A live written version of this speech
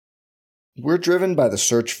We're driven by the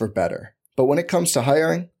search for better. But when it comes to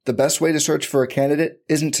hiring, the best way to search for a candidate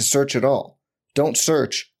isn't to search at all. Don't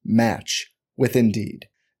search, match with Indeed.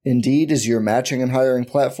 Indeed is your matching and hiring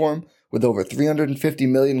platform with over 350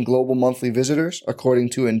 million global monthly visitors,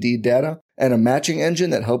 according to Indeed data, and a matching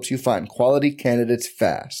engine that helps you find quality candidates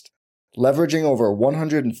fast. Leveraging over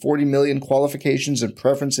 140 million qualifications and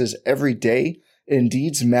preferences every day,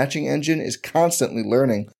 Indeed's matching engine is constantly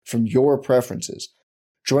learning from your preferences.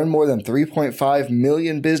 Join more than 3.5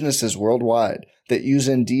 million businesses worldwide that use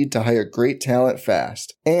Indeed to hire great talent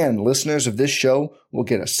fast. And listeners of this show will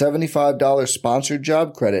get a $75 sponsored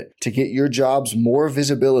job credit to get your jobs more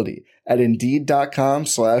visibility at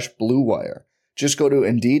Indeed.com/Blue Wire. Just go to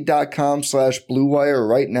Indeed.com/Blue Wire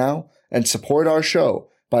right now and support our show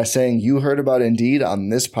by saying you heard about Indeed on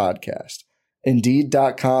this podcast.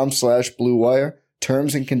 Indeed.com/Blue Wire.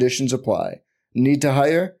 Terms and conditions apply. Need to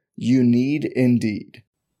hire? You need Indeed.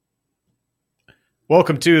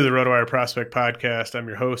 Welcome to the RotoWire Prospect Podcast. I'm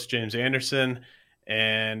your host, James Anderson,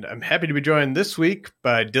 and I'm happy to be joined this week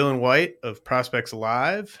by Dylan White of Prospects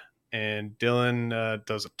Live. And Dylan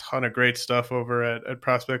does a ton of great stuff over at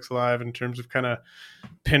Prospects Live in terms of kind of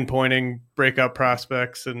pinpointing breakout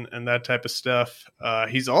prospects and that type of stuff.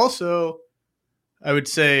 He's also, I would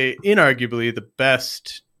say, inarguably the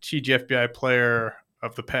best TGFBI player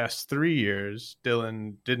of the past 3 years.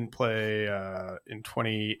 Dylan didn't play in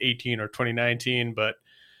 2018 or 2019, but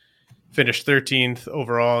finished 13th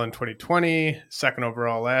overall in 2020, second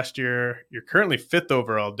overall last year. You're currently 5th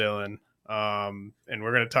overall, Dylan. And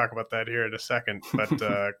we're going to talk about that here in a second, but,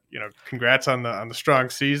 congrats on the strong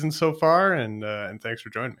season so far. And thanks for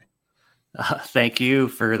joining me. Thank you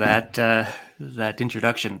for that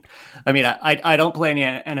introduction. I mean, I don't play any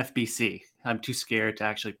NFBC. I'm too scared to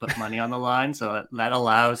actually put money on the line. So that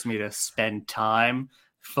allows me to spend time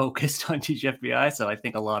focused on TGFBI. So I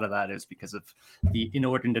think a lot of that is because of the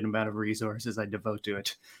inordinate amount of resources I devote to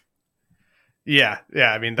it. Yeah.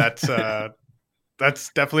 I mean, that's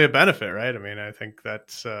definitely a benefit, right? I mean, I think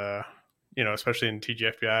that's, especially in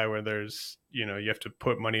TGFBI where there's, you have to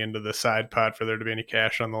put money into the side pot for there to be any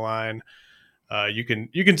cash on the line. You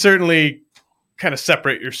can certainly kind of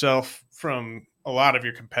separate yourself from a lot of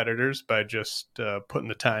your competitors by just putting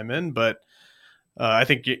the time in. But I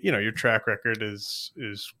think, your track record is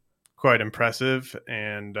quite impressive.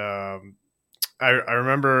 And I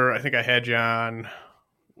remember, I think I had you on,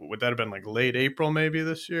 would that have been like late April, maybe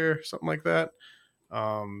this year, something like that.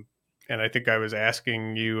 And I think I was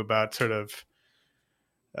asking you about sort of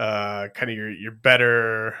kind of your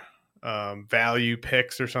better value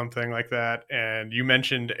picks or something like that. And you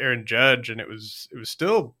mentioned Aaron Judge, and it was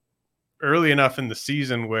still early enough in the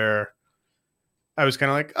season where I was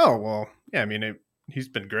kind of like, oh, well, yeah, I mean, he's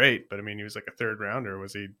been great, but I mean, he was like a third rounder.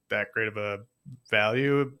 Was he that great of a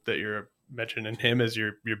value that you're mentioning him as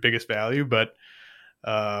your biggest value? But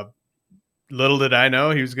little did I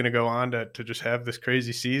know he was going to go on to just have this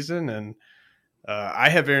crazy season. And I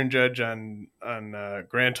have Aaron Judge on a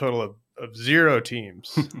grand total of 0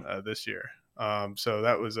 teams this year. So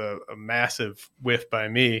that was a massive whiff by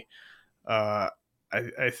me.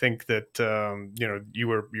 I think that, you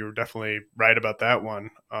were definitely right about that one.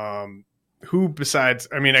 Who besides,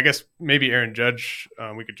 I mean, I guess maybe Aaron Judge,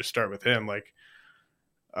 we could just start with him. Like,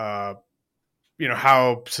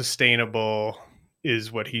 how sustainable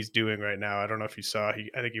is what he's doing right now? I don't know if you saw, I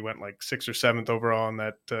think he went like 6th or 7th overall in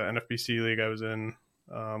that NFBC league I was in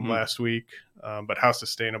last week. But how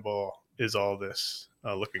sustainable is all this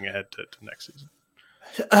looking ahead to next season?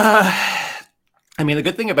 I mean, the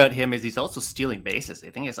good thing about him is he's also stealing bases. I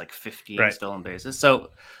think he has like 15 stolen bases.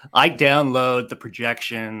 So I download the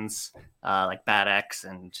projections, like BATX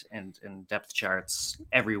and depth charts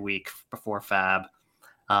every week before Fab.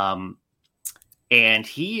 And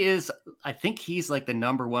I think he's like the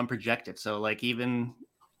number one projected. So like even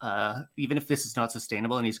if this is not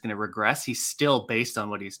sustainable and he's going to regress, he's still, based on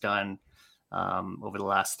what he's done over the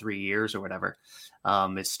last 3 years or whatever,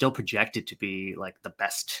 is still projected to be like the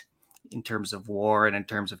best in terms of WAR and in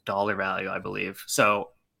terms of dollar value, I believe. So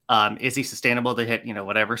is he sustainable to hit,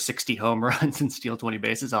 60 home runs and steal 20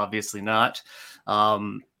 bases? Obviously not.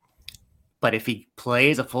 But if he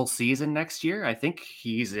plays a full season next year, I think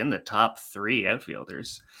he's in the top 3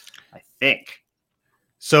 outfielders, I think.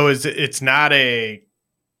 So it's not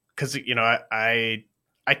because, I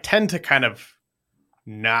tend to kind of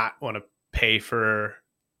not want to pay for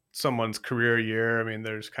someone's career year. I mean,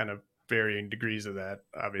 there's kind of varying degrees of that,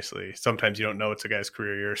 obviously. Sometimes you don't know it's a guy's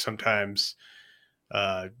career year. Sometimes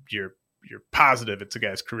you're positive it's a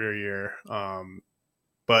guy's career year.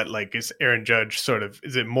 But like, is Aaron Judge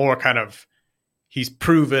is it more kind of he's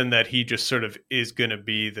proven that he just sort of is going to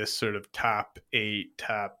be this sort of top 8,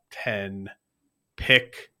 top 10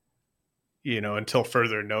 pick, until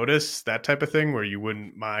further notice, that type of thing, where you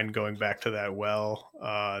wouldn't mind going back to that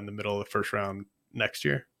in the middle of the first round next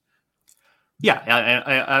year? Yeah,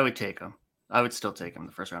 I would take him. I would still take him in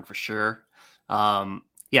the first round for sure.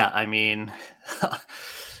 I mean,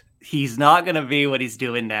 he's not going to be what he's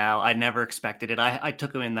doing now. I never expected it. I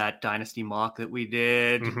took him in that dynasty mock that we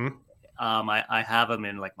did. Mm-hmm. I have him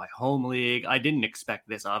in like my home league. I didn't expect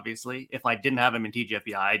this, obviously. If I didn't have him in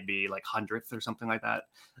TGFBI, I'd be like 100th or something like that.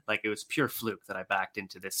 Like, it was pure fluke that I backed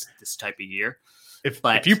into this type of year.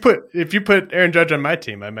 If you put Aaron Judge on my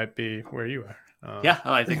team, I might be where you are.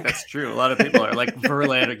 I think that's true. A lot of people are like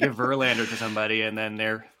Verlander, give Verlander to somebody, and then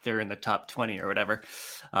they're in the top 20 or whatever.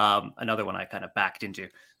 Another one I kind of backed into.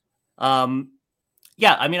 I mean,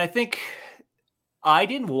 I think I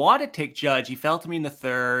didn't want to take Judge. He fell to me in the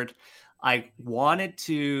third. I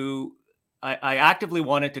actively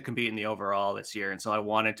wanted to compete in the overall this year. And so I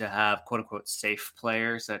wanted to have quote unquote safe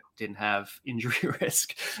players that didn't have injury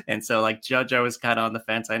risk. And so like Judge, I was kind of on the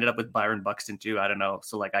fence. I ended up with Byron Buxton too. I don't know.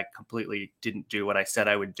 So like, I completely didn't do what I said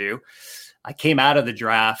I would do. I came out of the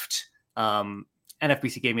draft.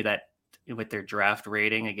 NFBC gave me that with their draft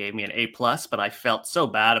rating. It gave me an A+, but I felt so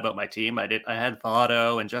bad about my team. I had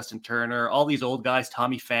Votto and Justin Turner, all these old guys,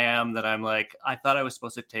 Tommy Pham, that I'm like, I thought I was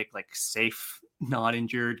supposed to take like safe, not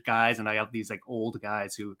injured guys, and I have these like old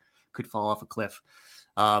guys who could fall off a cliff.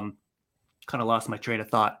 Kind of lost my train of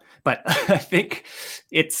thought, but I think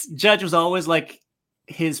Judge was always like,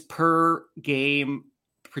 his per game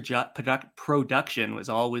production was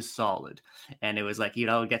always solid, and it was like,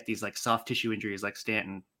 get these like soft tissue injuries like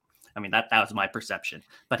Stanton. I mean, that was my perception,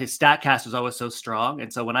 but his StatCast was always so strong.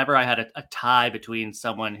 And so whenever I had a tie between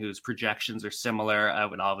someone whose projections are similar, I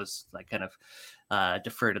would always like kind of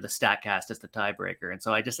defer to the StatCast as the tiebreaker. And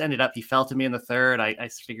so I just ended up, he fell to me in the third. I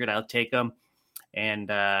figured I'll take him. And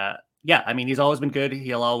I mean, he's always been good.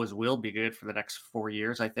 He'll always will be good for the next 4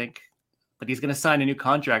 years, I think. But he's going to sign a new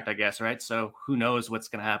contract, I guess, right? So who knows what's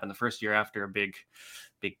going to happen the first year after a big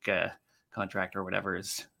contract or whatever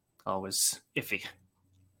is always iffy.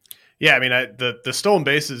 Yeah, I mean, the stolen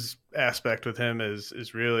bases aspect with him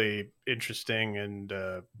is really interesting, and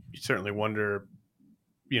you certainly wonder,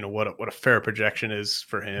 what a fair projection is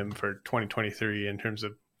for him for 2023 in terms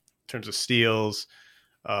of steals.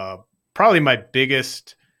 Probably my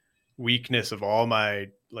biggest weakness of all my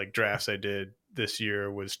like drafts I did this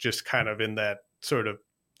year was just kind of in that sort of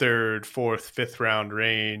third, fourth, fifth round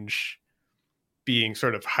range, being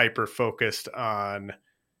sort of hyper focused on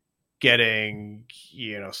getting,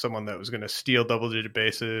 someone that was going to steal double-digit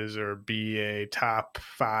bases or be a top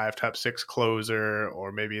 5, top 6 closer,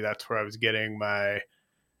 or maybe that's where I was getting my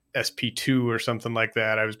SP2 or something like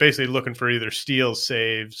that. I was basically looking for either steals,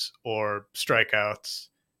 saves, or strikeouts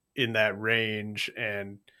in that range,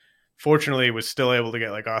 and fortunately was still able to get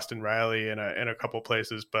like Austin Riley in a couple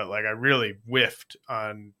places, but like I really whiffed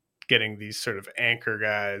on getting these sort of anchor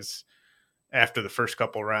guys after the first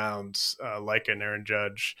couple rounds, like an Aaron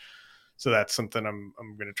Judge. So that's something I'm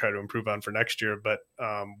going to try to improve on for next year. But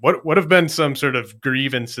what have been some sort of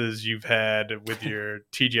grievances you've had with your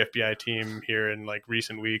TGFBI team here in like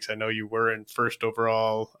recent weeks? I know you were in first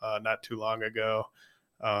overall not too long ago.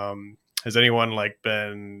 Has anyone like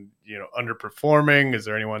been underperforming? Is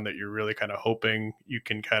there anyone that you're really kind of hoping you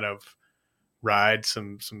can kind of ride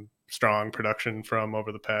some strong production from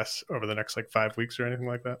over the next like 5 weeks or anything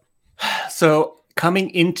like that? So coming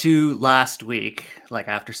into last week, like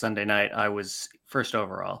after Sunday night, I was first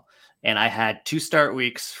overall, and I had 2 start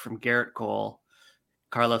weeks from Garrett Cole,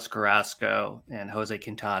 Carlos Carrasco, and Jose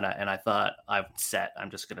Quintana. And I thought, I'm set. I'm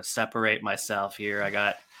just going to separate myself here. I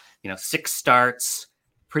got, 6 starts,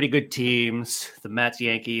 pretty good teams, the Mets,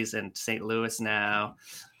 Yankees, and St. Louis now.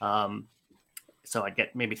 So I'd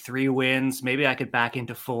get maybe 3 wins. Maybe I could back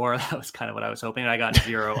into 4. That was kind of what I was hoping. I got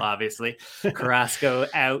 0, obviously. Carrasco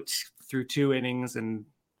out through 2 innings and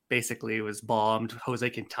basically was bombed. Jose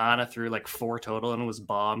Quintana threw like 4 total and was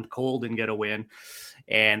bombed. Cole didn't get a win.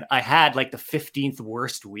 And I had like the 15th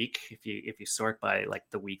worst week if you sort by like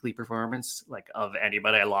the weekly performance, like of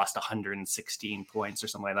anybody. I lost 116 points or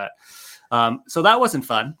something like that. So that wasn't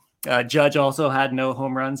fun. Judge also had no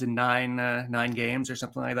home runs in 9 games or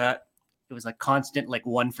something like that. It was like constant, like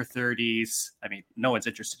 1 for 30s. I mean, no one's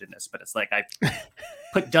interested in this, but it's like I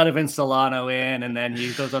put Donovan Solano in, and then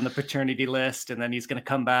he goes on the paternity list, and then he's going to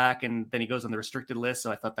come back, and then he goes on the restricted list.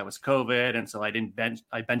 So I thought that was COVID, and so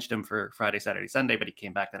I benched him for Friday, Saturday, Sunday, but he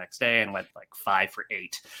came back the next day and went like 5 for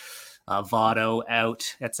 8. Votto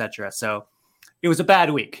out, etc. So it was a bad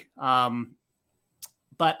week.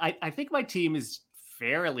 But I think my team is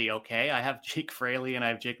fairly okay. I have Jake Fraley and I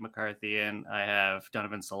have Jake McCarthy and I have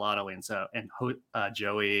Donovan Solano and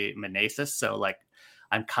Joey Meneses. So like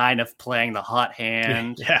I'm kind of playing the hot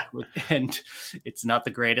hand. Yeah. And it's not the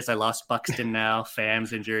greatest. I lost Buxton now.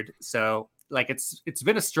 Fam's injured. So like it's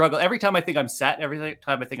been a struggle. Every time I think I'm set, every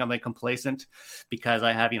time I think I'm like complacent because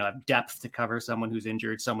I have, depth to cover someone who's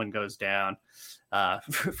injured, someone goes down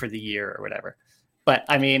for the year or whatever. But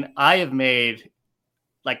I mean, I have made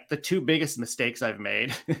like the two biggest mistakes I've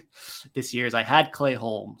made this year is I had Clay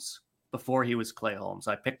Holmes before he was Clay Holmes.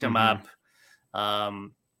 I picked him up.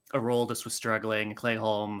 Aroldis was struggling. Clay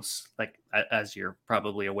Holmes, like as you're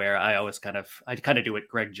probably aware, I kind of do what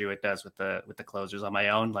Greg Jewett does with the closers on my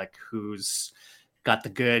own, like who's got the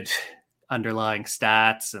good underlying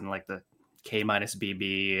stats and like the K minus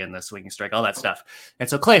BB and the swinging strike, all that stuff. And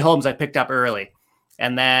so Clay Holmes I picked up early,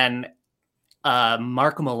 and then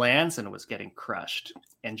Marco Melanson was getting crushed.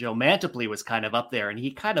 And Joe Mantiply was kind of up there, and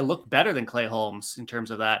he kind of looked better than Clay Holmes in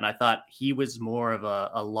terms of that. And I thought he was more of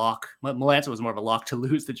a lock. Melanson was more of a lock to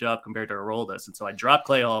lose the job compared to Aroldis. And so I dropped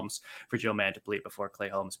Clay Holmes for Joe Mantiply before Clay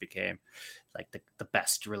Holmes became like the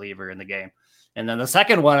best reliever in the game. And then the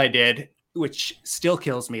second one I did, which still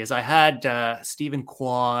kills me, is I had Stephen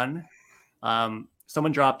Kwan.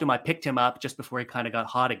 Someone dropped him. I picked him up just before he kind of got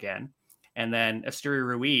hot again. And then Asturi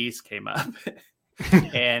Ruiz came up.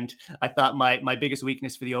 And I thought my biggest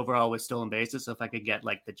weakness for the overall was stolen bases. So if I could get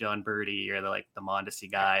like the John Birdie or the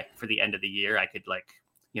Mondesi guy for the end of the year, I could like,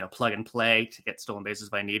 plug and play to get stolen bases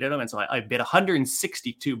if I needed them. And so I bid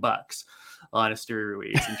 $162 on Asturi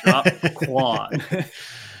Ruiz and dropped Kwan.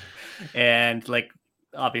 And like,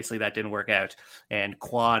 obviously that didn't work out. And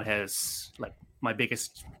Kwan has like my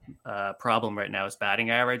biggest problem right now is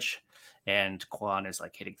batting average. And Kwan is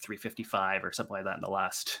like hitting 355 or something like that in the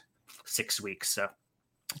last 6 weeks. So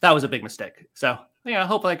that was a big mistake. So I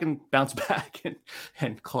hope I can bounce back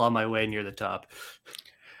and claw my way near the top.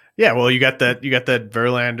 Yeah, well, you got that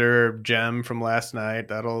Verlander gem from last night.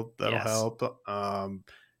 That'll help.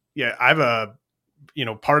 Yeah, I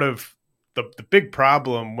have part of the big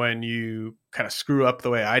problem when you kind of screw up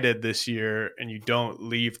the way I did this year and you don't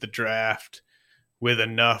leave the draft with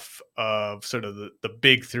enough of sort of the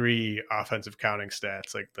big three offensive counting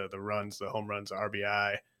stats, like the runs, the home runs, the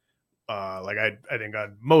RBI. Like I think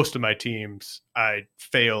on most of my teams, I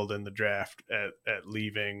failed in the draft at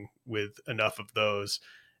leaving with enough of those.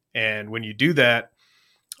 And when you do that,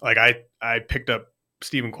 like I picked up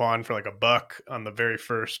Stephen Kwan for like $1 on the very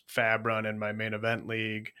first fab run in my main event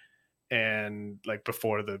league. And like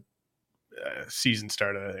before the season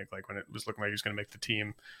started, I think like when it was looking like he was going to make the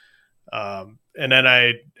team. And then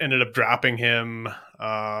I ended up dropping him,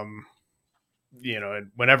 and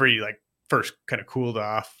whenever he like first kind of cooled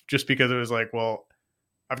off, just because it was like, well,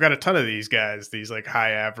 I've got a ton of these guys, these like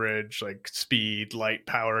high average, like speed, light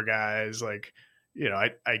power guys. Like,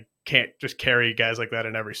 I can't just carry guys like that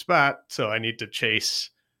in every spot. So I need to chase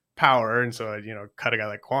power. And so I, cut a guy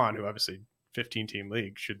like Kwan, who obviously 15 team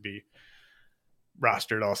league should be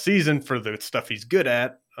rostered all season for the stuff he's good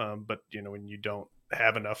at. But when you don't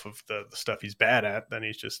have enough of the stuff he's bad at, then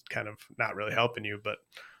he's just kind of not really helping you. But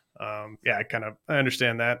I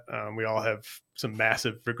understand that. We all have some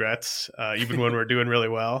massive regrets, even when we're doing really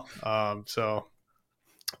well. So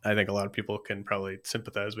I think a lot of people can probably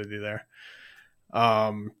sympathize with you there.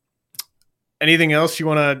 Anything else you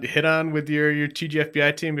want to hit on with your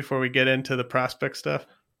TGFBI team before we get into the prospect stuff?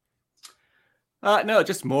 No,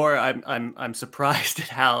 just more. I'm surprised at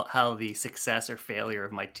how the success or failure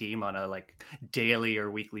of my team on a like daily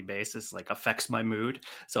or weekly basis like affects my mood.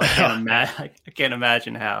 So I can't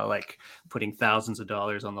imagine how like putting thousands of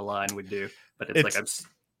dollars on the line would do. But it's like I'm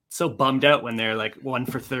so bummed out when they're like 1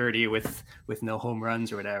 for 30 with no home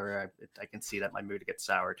runs or whatever. I can see that my mood gets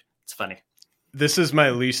soured. It's funny. This is my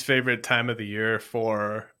least favorite time of the year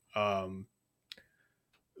for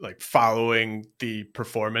like following the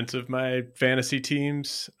performance of my fantasy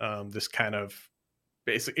teams. This kind of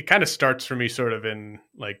basically, it kind of starts for me sort of in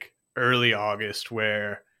like early August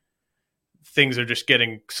where things are just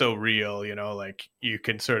getting so real, like you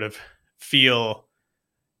can sort of feel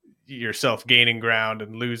yourself gaining ground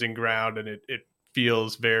and losing ground. And it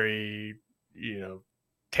feels very,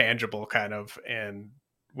 tangible kind of. And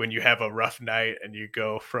when you have a rough night and you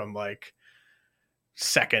go from like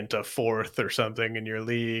second to fourth or something in your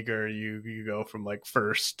league, or you go from like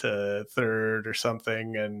first to third or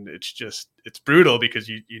something, and it's brutal because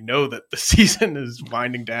you know that the season is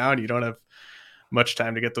winding down. You don't have much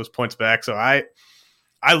time to get those points back. So I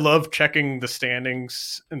love checking the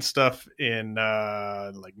standings and stuff in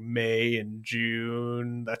like May and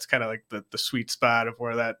June. That's kind of like the sweet spot of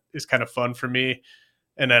where that is kind of fun for me.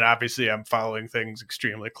 And then obviously I'm following things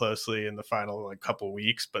extremely closely in the final like couple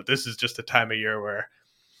weeks, but this is just a time of year where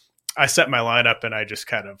I set my lineup and I just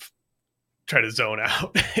kind of try to zone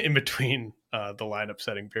out in between the lineup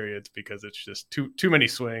setting periods, because it's just too many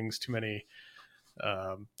swings, too many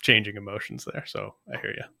changing emotions there. So I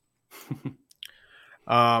hear you.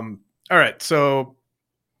 All right. So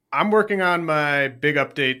I'm working on my big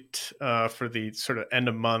update for the sort of end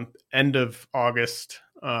of August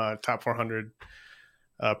top 400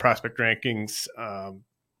 prospect rankings.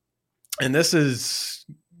 And this is,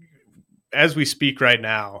 as we speak right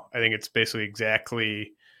now, I think it's basically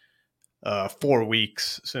exactly 4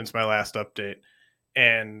 weeks since my last update.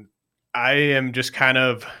 And I am just kind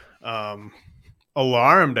of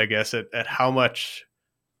alarmed, I guess, at how much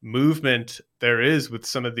movement there is with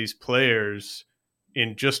some of these players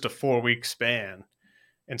in just a 4-week span.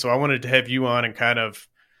 And so I wanted to have you on and kind of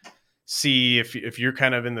see if you're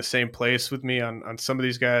kind of in the same place with me on some of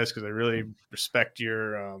these guys, because I really respect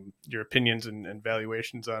your opinions and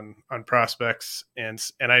valuations on prospects. And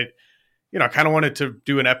I, I kind of wanted to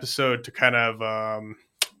do an episode to kind of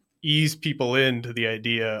ease people into the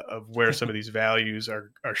idea of where some of these values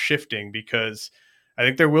are shifting, because I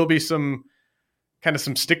think there will be some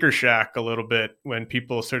sticker shock a little bit when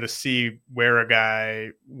people sort of see where a guy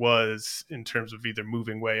was in terms of either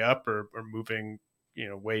moving way up or moving,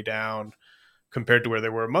 way down compared to where they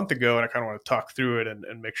were a month ago. And I kind of want to talk through it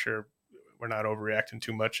and make sure we're not overreacting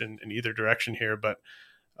too much in either direction here. But,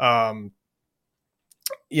 I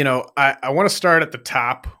want to start at the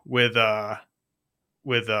top with Vaughn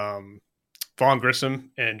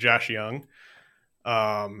Grissom and Josh Young.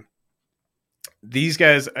 These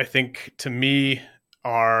guys, I think, to me,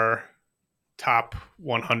 are top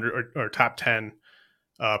 100 or top 10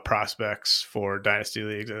 prospects for dynasty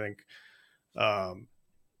leagues. I think, Vaughn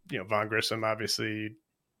Grissom, obviously,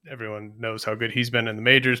 everyone knows how good he's been in the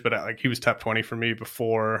majors, but he was top 20 for me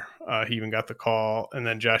before he even got the call. And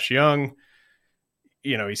then Josh Young,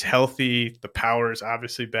 he's healthy. The power is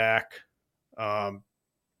obviously back.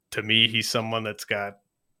 To me, he's someone that's got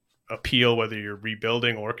appeal, whether you're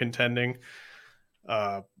rebuilding or contending.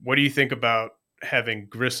 What do you think about having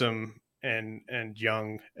Grissom and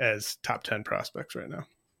Young as top 10 prospects right now?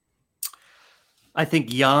 I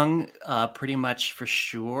think Young, pretty much for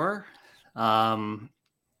sure.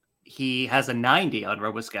 He has a 90 on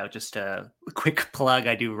RoboScout. Just a quick plug.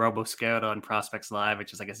 I do RoboScout on Prospects Live,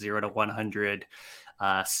 which is like a 0 to 100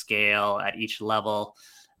 scale at each level.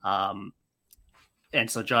 And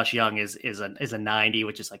so Josh Young is a 90,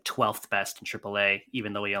 which is like 12th best in AAA,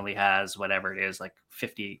 even though he only has whatever it is, like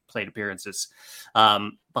 50 plate appearances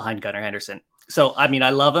behind Gunnar Henderson. So, I mean,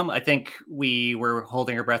 I love him. I think we were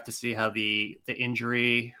holding our breath to see how the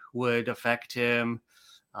injury would affect him.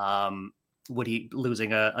 Would he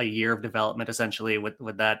losing a year of development, essentially,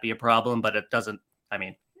 would that be a problem? But it doesn't. I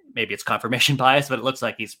mean, maybe it's confirmation bias, but it looks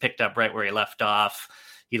like he's picked up right where he left off.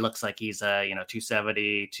 He looks like he's a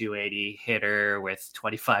 270, 280 hitter with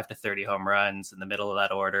 25 to 30 home runs in the middle of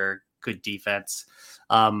that order. Good defense.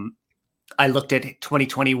 I looked at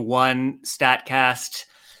 2021 StatCast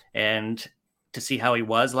and to see how he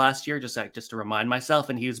was last year, just to remind myself.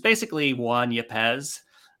 And he was basically Juan Yepez.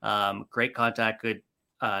 Great contact, good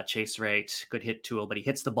chase rate, good hit tool, but he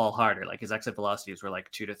hits the ball harder. Like his exit velocities were like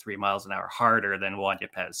 2 to 3 miles an hour harder than Juan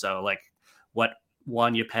Yepez. So like what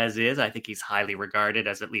Juan Yepez is, I think he's highly regarded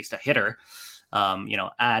as at least a hitter.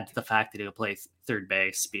 Add the fact that he'll play third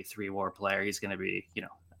base, be a 3-WAR player. He's going to be,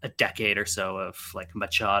 a decade or so of like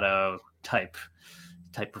Machado type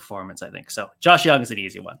performance, I think. So Josh Young is an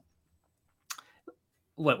easy one.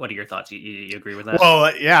 What are your thoughts? You agree with that?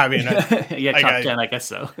 Well, yeah, I mean, yeah, top 10, I guess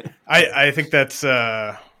so. I think that's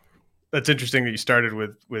interesting that you started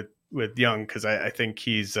with Young, because I think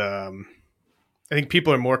he's I think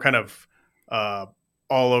people are more kind of all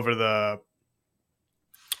over the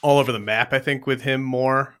map, I think, with him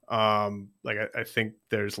more. I think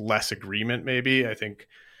there's less agreement, maybe. I think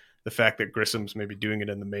the fact that Grissom's maybe doing it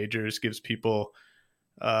in the majors gives people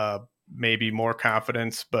maybe more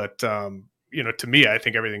confidence. But, to me, I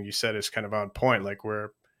think everything you said is kind of on point. Like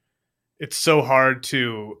it's so hard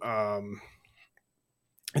to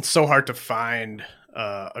find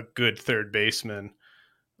a good third baseman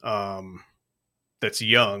that's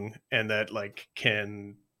young and that like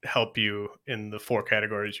can help you in the 4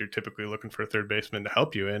 categories you're typically looking for a third baseman to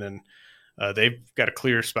help you in. And they've got a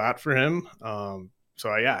clear spot for him. I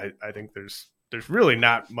think there's really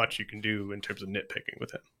not much you can do in terms of nitpicking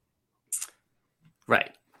with him.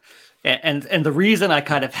 Right. And the reason I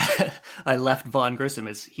kind of I left Vaughn Grissom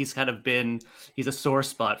is he's a sore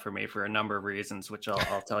spot for me for a number of reasons, which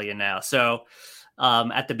I'll tell you now. So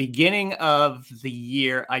At the beginning of the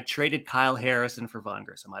year, I traded Kyle Harrison for Vaughn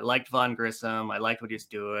Grissom. I liked Vaughn Grissom. I liked what he was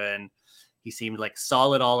doing. He seemed like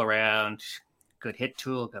solid all around, good hit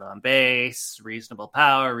tool, good on base, reasonable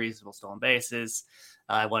power, reasonable stolen bases.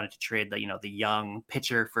 I wanted to trade the young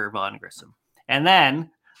pitcher for Vaughn Grissom. And then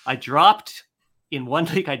in one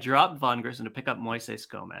league, I dropped Vaughn Grissom to pick up Moises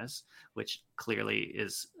Gomez, which clearly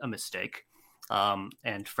is a mistake.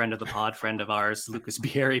 And friend of the pod, friend of ours, Lucas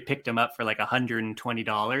Bieri, picked him up for like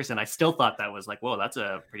 $120. And I still thought that was like, whoa, that's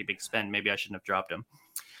a pretty big spend. Maybe I shouldn't have dropped him.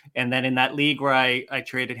 And then in that league where I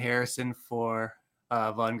traded Harrison for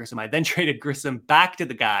Vaughn Grissom, I then traded Grissom back to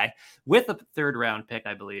the guy with a 3rd round pick,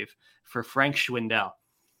 I believe, for Frank Schwindel.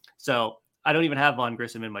 So I don't even have Vaughn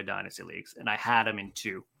Grissom in my dynasty leagues, and I had him in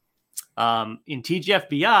 2. In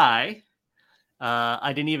TGFBI,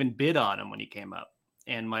 I didn't even bid on him when he came up.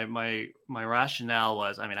 And my rationale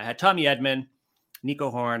was, I had Tommy Edman, Nico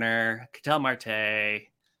Horner, Ketel Marte,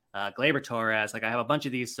 Gleyber Torres. Like I have a bunch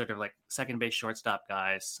of these sort of like second base shortstop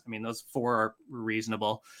guys. Those 4 are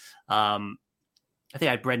reasonable. I think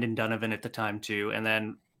I had Brendan Donovan at the time too. And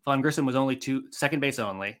then Vaughn Grissom was only 2 second base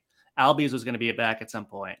only. Albies was going to be back at some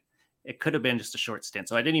point. It could have been just a short stint.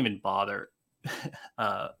 So I didn't even bother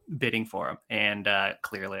bidding for him. And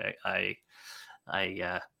clearly I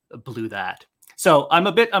blew that. So I'm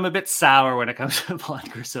a bit sour when it comes to Vaughn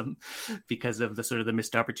Grissom because of the sort of the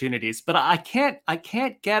missed opportunities. But I can't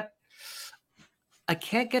get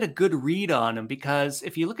a good read on him, because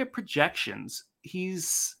if you look at projections,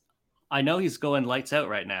 I know he's going lights out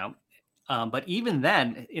right now. But even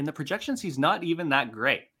then, in the projections, he's not even that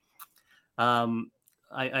great.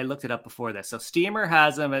 I looked it up before this. So Steamer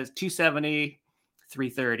has him as 270,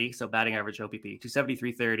 330. So batting average OPP, 270,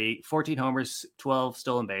 330, 14 homers, 12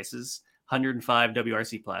 stolen bases, 105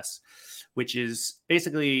 WRC plus, which is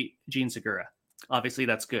basically Gene Segura. Obviously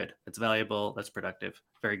that's good. That's valuable. That's productive.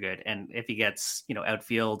 Very good. And if he gets,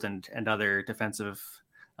 outfield and other defensive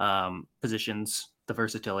positions, the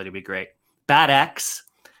versatility would be great. Bat X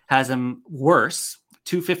has him worse,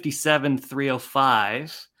 257,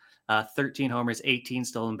 305, 13 homers, 18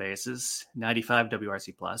 stolen bases, 95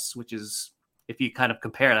 WRC plus, which is, if you kind of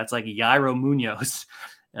compare, that's like Yairo Munoz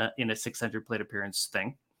in a 600 plate appearance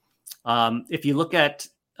thing. If you look at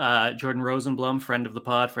Jordan Rosenblum, friend of the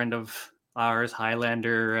pod, friend of ours,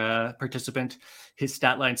 Highlander participant, his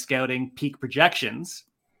stat line scouting peak projections,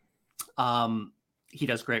 he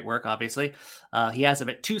does great work, obviously. He has him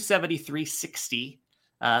at 273, 60,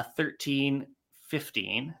 13,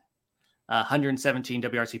 15, 117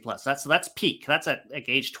 WRC plus. That's peak. That's at like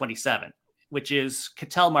age 27, which is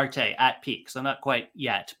Ketel Marte at peak. So not quite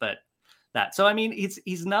yet, but that. So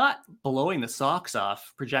he's not blowing the socks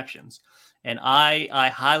off projections, and I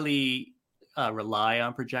highly rely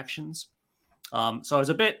on projections. So I was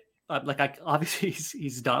a bit obviously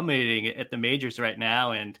he's dominating at the majors right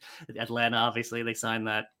now, and Atlanta, obviously they signed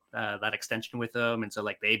that extension with him, and so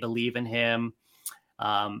like they believe in him.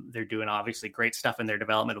 They're doing obviously great stuff in their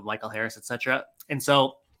development of Michael Harris, etc. And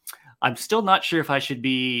so I'm still not sure if I should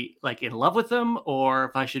be like in love with him or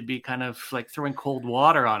if I should be kind of like throwing cold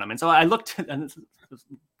water on him. And so I looked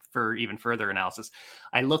for even further analysis.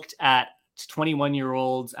 I looked at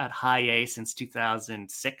 21-year-olds at high A since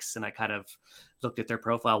 2006, and I kind of looked at their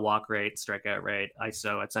profile, walk rate, strikeout rate,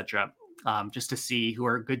 ISO, etc., just to see who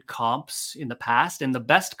are good comps in the past. And the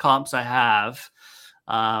best comps I have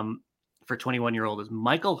for 21-year-old is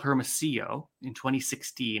Michael Hermosillo in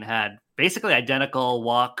 2016, had basically identical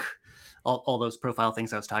walk, all those profile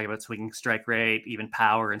things I was talking about, swinging strike rate, even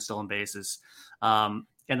power and stolen bases. And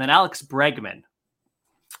then Alex Bregman,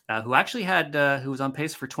 who actually who was on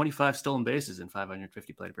pace for 25 stolen bases in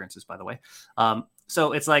 550 plate appearances, by the way.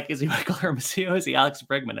 So it's like, is he Michael Hermosillo? Is he Alex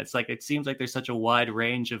Bregman? It's like, it seems like there's such a wide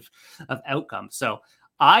range of outcomes. So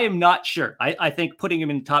I am not sure. I think putting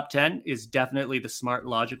him in top 10 is definitely the smart,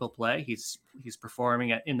 logical play. He's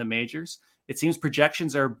performing in the majors. It seems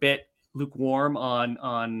projections are a bit lukewarm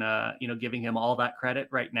on giving him all that credit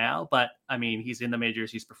right now. But he's in the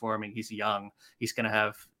majors. He's performing. He's young. He's going to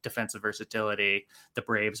have defensive versatility. The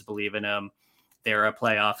Braves believe in him. They're a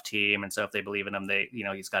playoff team, and so if they believe in him,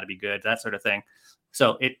 he's got to be good. That sort of thing.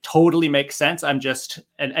 So it totally makes sense. I'm just,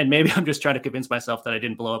 and maybe I'm just trying to convince myself that I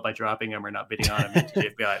didn't blow up by dropping him or not bidding on him into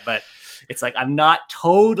GFBI, but it's like, I'm not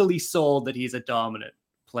totally sold that he's a dominant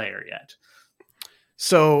player yet.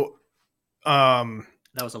 So, that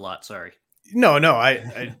was a lot. Sorry. No,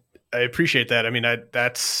 I appreciate that.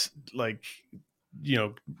 That's like,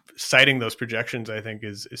 citing those projections, I think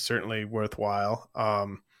is certainly worthwhile.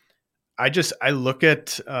 I look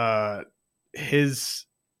at his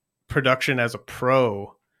production as a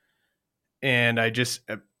pro, and I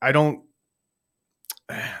don't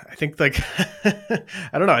I think like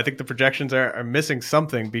I don't know. I think the projections are missing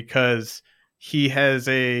something because he's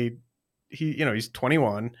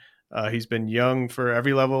 21. He's been young for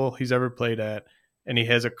every level he's ever played at, and he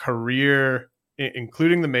has a career,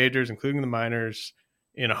 including the majors, including the minors,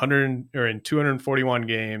 in 241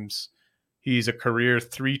 games. He's a career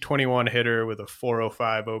 321 hitter with a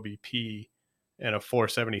 405 OBP and a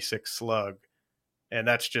 476 slug, and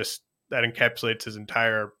that encapsulates his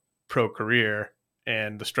entire pro career.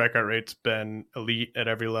 And the strikeout rate's been elite at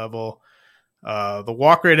every level. The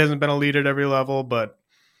walk rate hasn't been elite at every level, but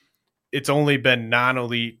it's only been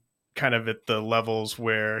non-elite kind of at the levels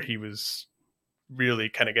where he was really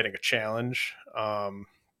kind of getting a challenge.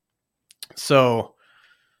 So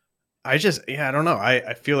I don't know.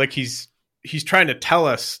 I feel like he's trying to tell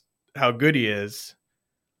us how good he is,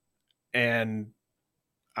 and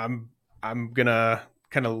I'm gonna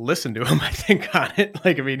kind of listen to him, I think, on it.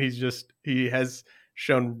 Like, I mean, he has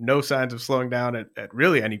shown no signs of slowing down at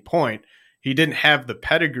really any point. He didn't have the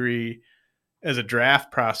pedigree as a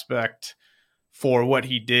draft prospect for what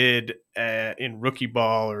he did in rookie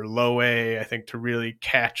ball or low A, I think, to really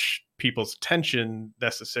catch people's attention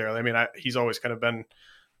necessarily. I mean, he's always kind of been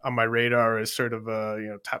on my radar as sort of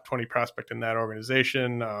a top 20 prospect in that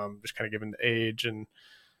organization, just kind of given the age and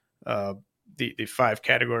the 5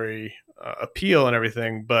 category appeal and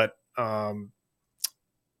everything. But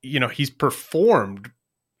he's performed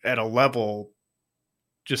at a level,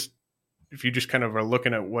 just if you just kind of are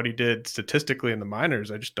looking at what he did statistically in the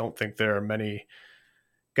minors, I just don't think there are many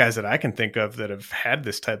guys that I can think of that have had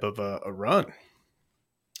this type of a run.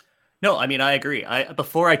 No, I mean, I agree.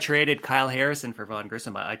 Before I traded Kyle Harrison for Vaughn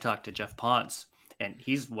Grissom, I talked to Jeff Ponce, and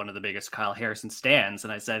he's one of the biggest Kyle Harrison stans.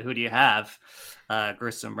 And I said, who do you have,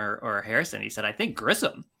 Grissom or Harrison? He said, I think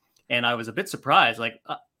Grissom. And I was a bit surprised. Like,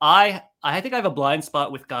 I think I have a blind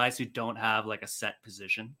spot with guys who don't have like a set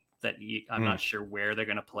position that I'm not sure where they're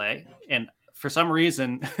going to play. And for some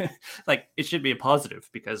reason, like, it should be a positive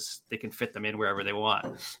because they can fit them in wherever they want.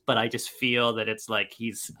 But I just feel that it's like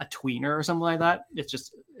he's a tweener or something like that.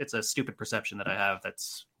 It's a stupid perception that I have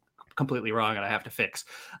that's completely wrong and I have to fix.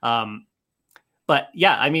 But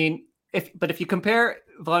yeah, I mean, if you compare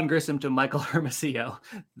Vaughn Grissom to Michael Hermosillo,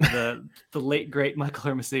 the late great Michael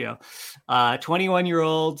Hermosillo,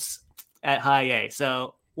 21-year-olds at high A.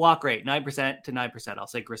 So walk rate 9% to 9%. I'll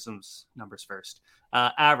say Grissom's numbers first.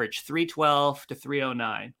 Average 312 to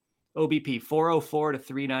 309. OBP 404 to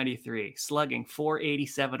 393. Slugging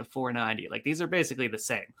 487 to 490. Like, these are basically the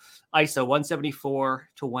same. ISO 174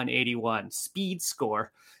 to 181. Speed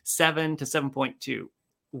score 7 to 7.2.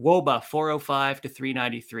 WOBA 405 to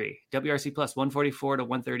 393. WRC plus 144 to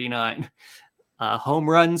 139. Home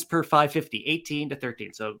runs per 550, 18 to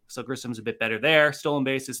 13. So Grissom's a bit better there. Stolen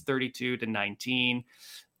bases 32 to 19.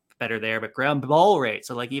 Better there, but ground ball rate,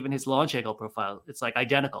 so like even his launch angle profile, it's like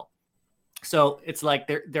identical. So it's like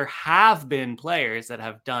there have been players that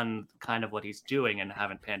have done kind of what he's doing and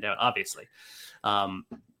haven't panned out, obviously. But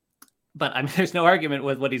I mean, there's no argument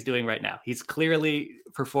with what he's doing right now. He's clearly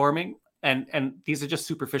performing, and these are just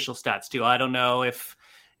superficial stats too. I don't know if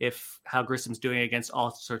how Grissom's doing against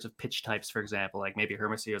all sorts of pitch types, for example, like maybe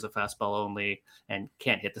Hermosillo is a fastball only and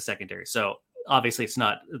can't hit the secondary. So obviously it's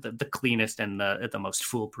not the cleanest and the most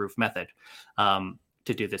foolproof method to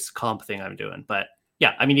do this comp thing I'm doing. But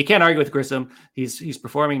yeah, I mean, you can't argue with Grissom. He's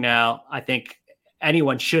performing now. I think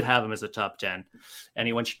anyone should have him as a top 10.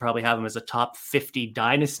 Anyone should probably have him as a top 50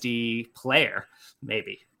 dynasty player,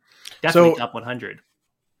 maybe. Definitely top 100.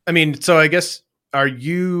 I mean, so I guess, are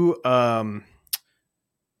you,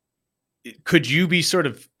 could you be sort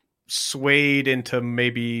of swayed into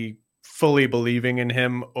maybe fully believing in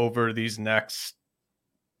him over these next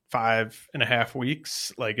 5.5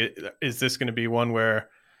 weeks? Like, is this going to be one where,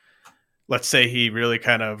 let's say he really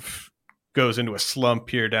kind of goes into a slump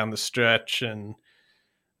here down the stretch and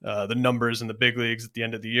the numbers in the big leagues at the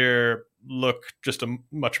end of the year look just a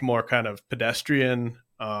much more kind of pedestrian.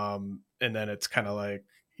 And then it's kind of like,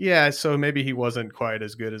 yeah, so maybe he wasn't quite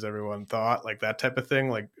as good as everyone thought, like that type of thing.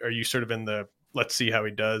 Like, are you sort of in the, let's see how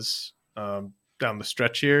he does down the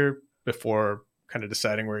stretch here before kind of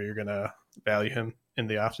deciding where you're going to value him in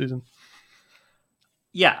the offseason?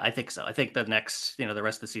 Yeah, I think so. I think the rest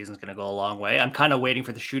of the season is going to go a long way. I'm kind of waiting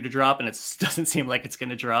for the shoe to drop, and it doesn't seem like it's going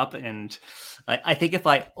to drop. And I think if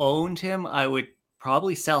I owned him, I would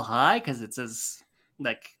probably sell high because it says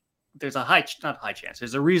like there's a not high chance.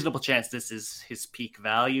 There's a reasonable chance this is his peak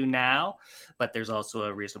value now, but there's also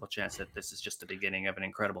a reasonable chance that this is just the beginning of an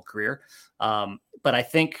incredible career. But I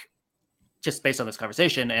think just based on this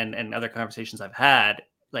conversation and other conversations I've had,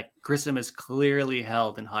 like Grissom is clearly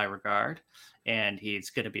held in high regard. And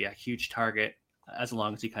he's going to be a huge target as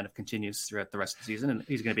long as he kind of continues throughout the rest of the season. And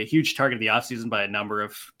he's going to be a huge target of the offseason by a number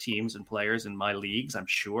of teams and players in my leagues, I'm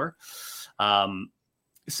sure.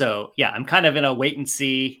 So yeah, I'm kind of in a wait and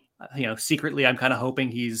see. Secretly, I'm kind of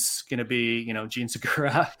hoping he's going to be, Gene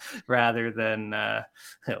Segura rather than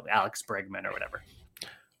Alex Bregman or whatever.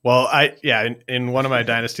 Well, in one of my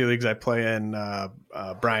dynasty leagues I play in,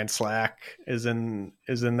 Brian Slack is in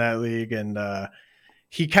that league, and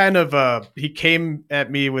he kind of he came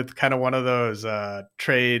at me with kind of one of those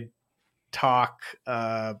trade talk.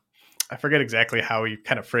 I forget exactly how he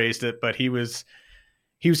kind of phrased it, but he was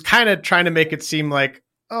kind of trying to make it seem like,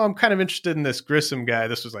 oh, I'm kind of interested in this Grissom guy.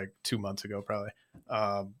 This was like 2 months ago, probably.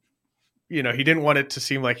 He didn't want it to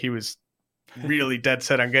seem like he was really dead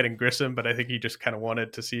set on getting Grissom, but I think he just kind of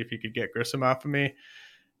wanted to see if he could get Grissom off of me.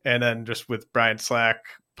 And then just with Brian Slack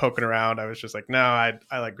poking around, I was just like, no, I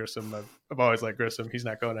like Grissom. I've always liked Grissom. He's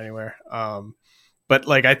not going anywhere. But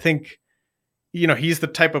like, I think, he's the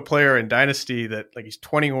type of player in Dynasty that, like, he's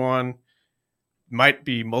 21, might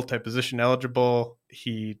be multi-position eligible.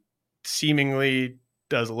 He seemingly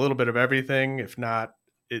does a little bit of everything. If not,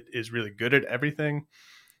 it is really good at everything.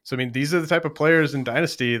 So, I mean, these are the type of players in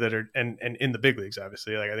Dynasty that are, and in the big leagues,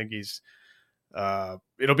 obviously. Like, I think he's,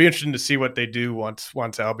 it'll be interesting to see what they do once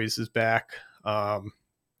Albies is back.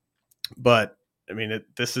 But I mean,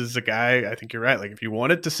 this is a guy, I think you're right. Like, if you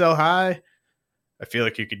wanted to sell high, I feel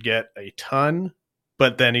like you could get a ton,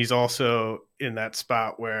 but then he's also in that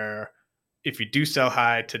spot where if you do sell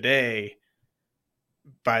high today,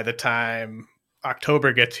 by the time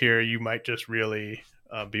October gets here, you might just really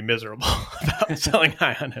be miserable about selling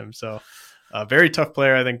high on him. So a very tough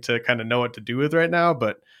player, I think, to kind of know what to do with right now.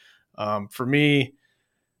 But for me,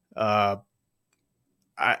 I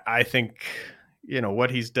think,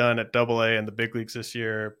 what he's done at AA and the big leagues this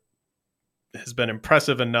year has been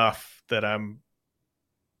impressive enough that I'm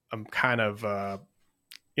kind of, I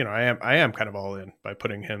am kind of all in by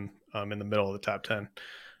putting him in the middle of the top 10.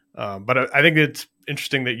 But I think it's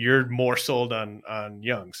interesting that you're more sold on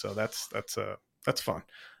Young. So that's fun.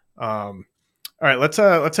 All right, let's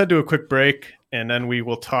head to a quick break, and then we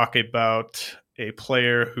will talk about a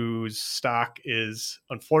player whose stock is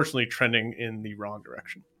unfortunately trending in the wrong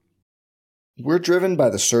direction. We're driven by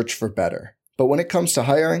the search for better. But when it comes to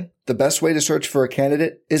hiring, the best way to search for a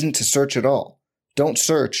candidate isn't to search at all. Don't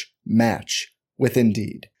search, match with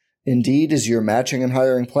Indeed. Indeed is your matching and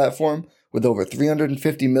hiring platform with over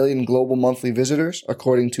 350 million global monthly visitors,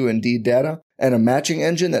 according to Indeed data, and a matching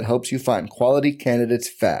engine that helps you find quality candidates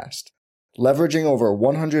fast. Leveraging over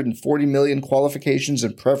 140 million qualifications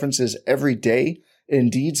and preferences every day,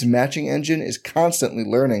 Indeed's matching engine is constantly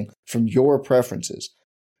learning from your preferences.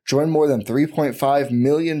 Join more than 3.5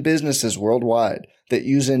 million businesses worldwide that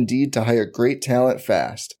use Indeed to hire great talent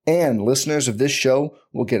fast. And listeners of this show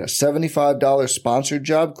will get a $75 sponsored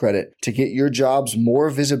job credit to get your jobs more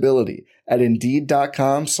visibility at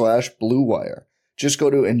Indeed.com/Blue Wire. Just go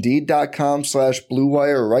to Indeed.com/Blue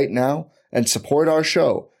Wire right now and support our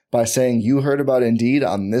show by saying you heard about Indeed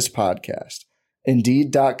on this podcast.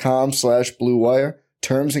 Indeed.com/Blue Wire.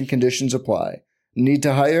 Terms and conditions apply. Need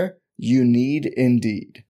to hire? You need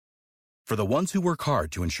Indeed. For the ones who work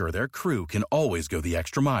hard to ensure their crew can always go the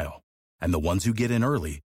extra mile, and the ones who get in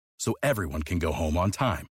early so everyone can go home on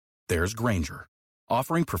time, there's Grainger,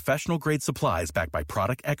 offering professional-grade supplies backed by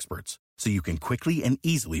product experts so you can quickly and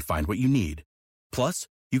easily find what you need. Plus,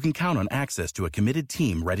 you can count on access to a committed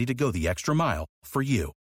team ready to go the extra mile for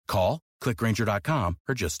you. Call, click Grainger.com,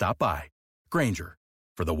 or just stop by. Grainger,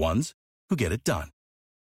 for the ones who get it done.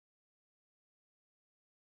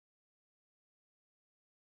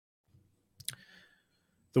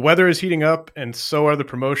 The weather is heating up, and so are the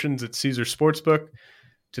promotions at Caesars Sportsbook.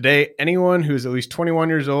 Today, anyone who is at least 21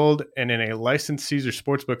 years old and in a licensed Caesars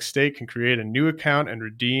Sportsbook state can create a new account and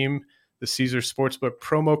redeem the Caesars Sportsbook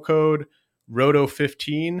promo code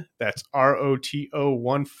ROTO15. That's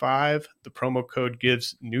ROTO15. The promo code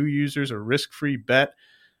gives new users a risk-free bet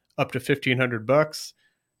up to $1,500.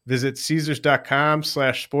 Visit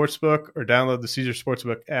Caesars.com/sportsbook or download the Caesars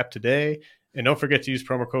Sportsbook app today. And don't forget to use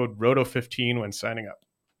promo code ROTO15 when signing up.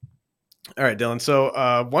 All right, Dylan. So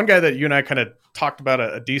one guy that you and I kind of talked about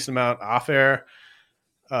a decent amount off air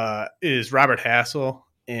is Robert Hassel.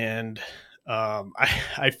 And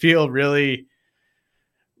I feel really,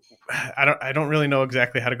 I don't really know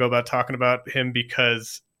exactly how to go about talking about him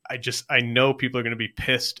because I know people are going to be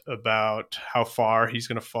pissed about how far he's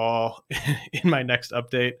going to fall in my next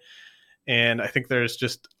update. And I think there's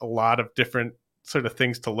just a lot of different sort of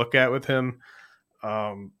things to look at with him.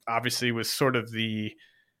 Obviously was sort of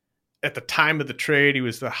at the time of the trade, he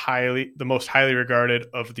was the most highly regarded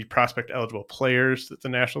of the prospect eligible players that the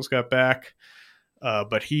Nationals got back.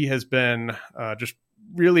 But he has been just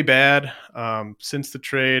really bad since the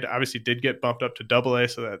trade. Obviously did get bumped up to AA,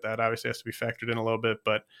 so that obviously has to be factored in a little bit.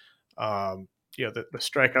 But the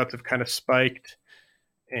strikeouts have kind of spiked.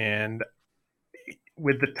 And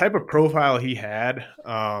with the type of profile he had,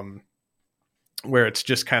 where it's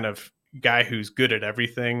just kind of guy who's good at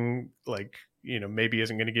everything, like, maybe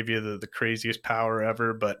isn't going to give you the craziest power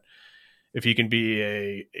ever, but if he can be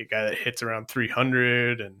a guy that hits around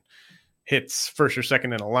 300 and hits first or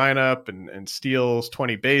second in a lineup and steals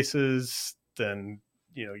 20 bases, then,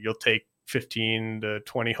 you'll take 15 to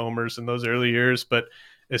 20 homers in those early years. But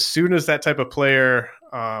as soon as that type of player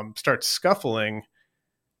starts scuffling,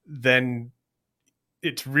 then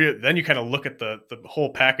it's real. Then you kind of look at the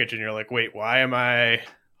whole package and you're like, wait, why am I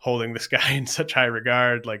holding this guy in such high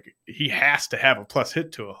regard? Like, he has to have a plus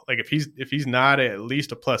hit tool. Like, if he's not at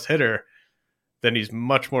least a plus hitter, then he's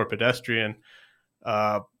much more pedestrian.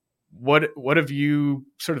 What have you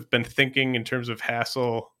sort of been thinking in terms of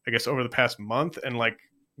Hassel, I guess, over the past month? And like,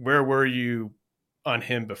 where were you on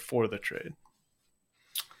him before the trade?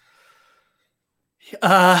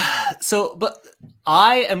 But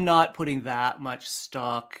I am not putting that much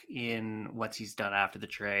stock in what he's done after the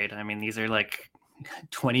trade. I mean, these are like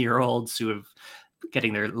 20-year-olds who have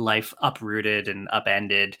getting their life uprooted and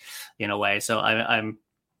upended in a way. So I'm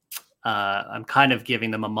kind of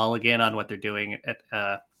giving them a mulligan on what they're doing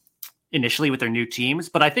at initially with their new teams.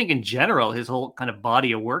 But I think in general, his whole kind of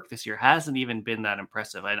body of work this year hasn't even been that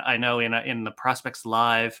impressive. I know in the Prospects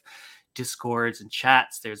Live Discords and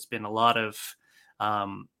chats, there's been a lot of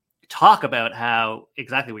talk about how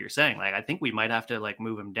exactly what you're saying. Like, I think we might have to like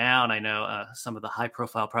move him down. I know some of the high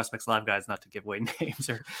profile Prospects Live guys, not to give away names,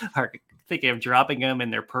 are thinking of dropping him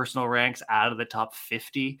in their personal ranks out of the top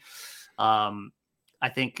 50. I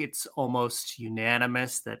think it's almost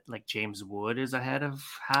unanimous that like James Wood is ahead of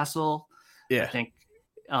Hassel. Yeah. I think,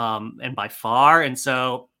 and by far. And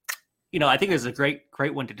so, I think there's a great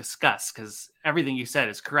one to discuss because everything you said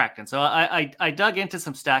is correct. And so I dug into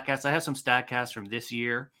some StatCasts. I have some StatCasts from this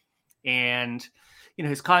year, and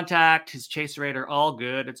his contact, his chase rate are all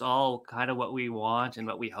good. It's all kind of what we want and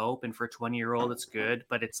what we hope. And for a 20-year-old, it's good.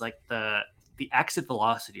 But it's like the exit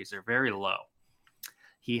velocities are very low.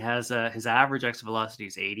 He has his average exit velocity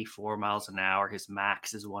is 84 miles an hour. His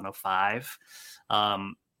max is 105.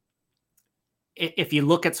 If you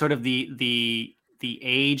look at sort of the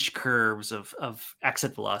age curves of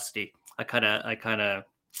exit velocity, I kind of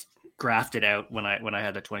graphed it out when I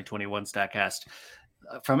had the 2021 StatCast.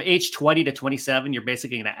 From age 20 to 27, you're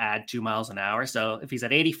basically going to add 2 miles an hour. So if he's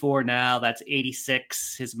at 84 now, that's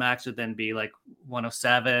 86. His max would then be like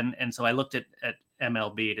 107. And so I looked at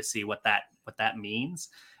MLB to see what that means.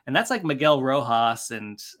 And that's like Miguel Rojas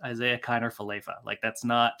and Isaiah Kiner-Falefa. Like, that's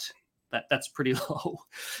pretty low.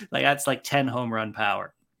 Like, that's like 10 home run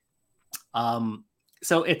power.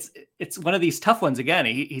 So it's one of these tough ones. Again,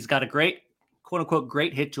 he's got a great, quote unquote,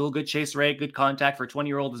 great hit tool, good chase rate, good contact for a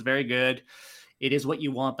 20-year-old is very good. It is what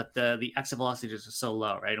you want, but the exit velocity is so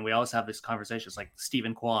low, right? And we always have this conversation. It's like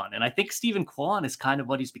Stephen Kwan. And I think Stephen Kwan is kind of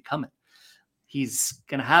what he's becoming. He's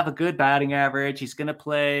going to have a good batting average. He's going to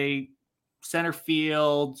play center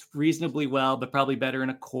field reasonably well, but probably better in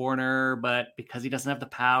a corner. But because he doesn't have the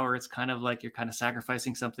power, it's kind of like you're kind of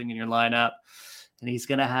sacrificing something in your lineup. And he's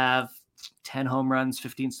going to have 10 home runs,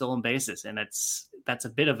 15 stolen bases. And that's a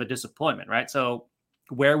bit of a disappointment, right? So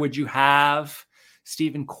where would you have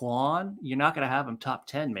Stephen Kwan? You're not going to have him top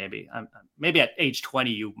 10, maybe. Maybe at age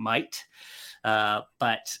 20, you might.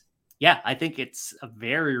 But yeah, I think it's a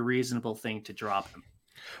very reasonable thing to drop him.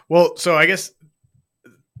 Well, so I guess,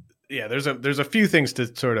 yeah, there's a few things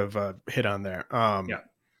to sort of hit on there. Yeah.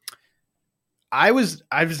 I was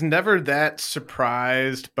never that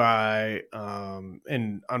surprised by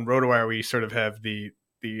and on RotoWire we sort of have the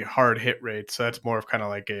hard hit rate, so that's more of kind of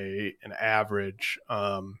like an average.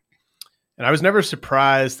 And I was never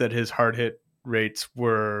surprised that his hard hit rates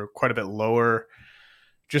were quite a bit lower,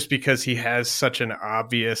 just because he has such an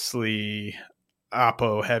obviously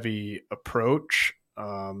oppo heavy approach,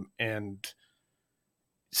 and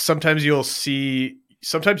sometimes you'll see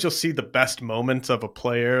the best moments of a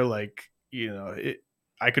player, like.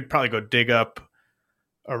 I could probably go dig up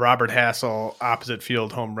a Robert Hassel opposite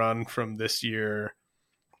field home run from this year,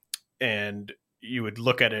 and you would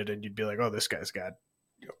look at it and you'd be like, "Oh, this guy's got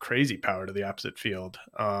crazy power to the opposite field."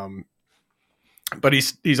 But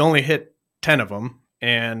he's only hit 10 of them,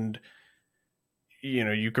 and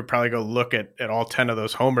you could probably go look at all 10 of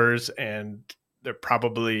those homers, and they're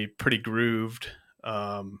probably pretty grooved.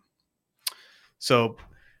 So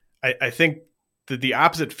I think the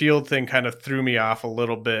opposite field thing kind of threw me off a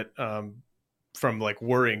little bit from like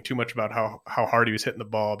worrying too much about how hard he was hitting the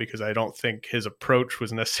ball, because I don't think his approach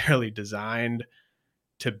was necessarily designed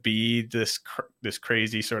to be this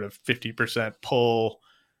crazy sort of 50% pull,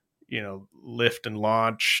 lift and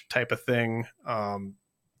launch type of thing.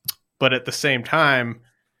 But at the same time,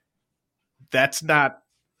 that's not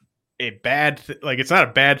a bad it's not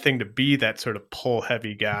a bad thing to be that sort of pull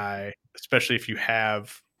heavy guy, especially if you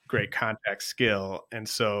have great contact skill. And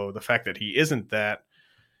so the fact that he isn't that,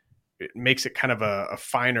 it makes it kind of a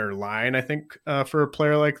finer line, I think, for a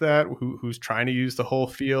player like that who's trying to use the whole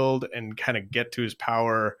field and kind of get to his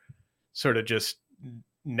power sort of just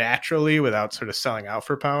naturally without sort of selling out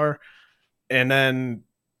for power. And then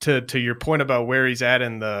to your point about where he's at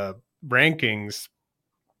in the rankings,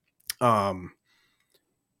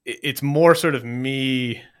 it's more sort of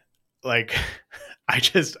me, like,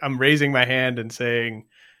 I'm raising my hand and saying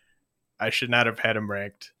I should not have had him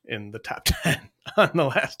ranked in the top 10 on the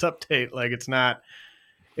last update. Like, it's not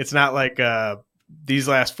like these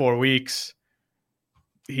last 4 weeks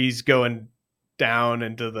he's going down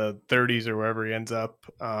into the 30s or wherever he ends up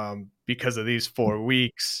because of these 4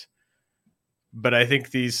 weeks. But I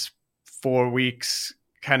think these 4 weeks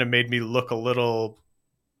kind of made me look a little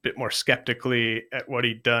bit more skeptically at what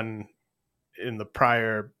he'd done in the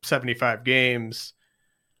prior 75 games.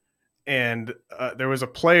 And there was a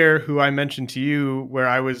player who I mentioned to you where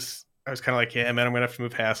I was kind of like, yeah, man, I'm going to have to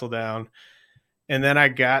move Hassel down. And then I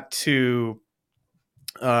got to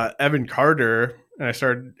Evan Carter and I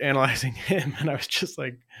started analyzing him, and I was just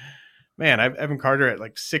like, man, I have Evan Carter at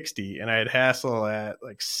like 60 and I had Hassel at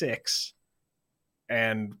like 6.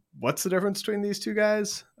 And what's the difference between these two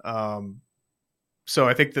guys? So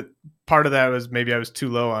I think that part of that was maybe I was too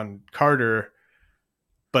low on Carter,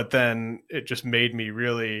 but then it just made me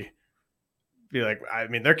really be like, I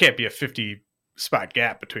mean, there can't be a 50 spot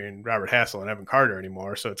gap between Robert Hassel and Evan Carter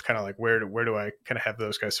anymore. So it's kind of like, where do I kind of have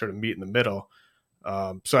those guys sort of meet in the middle?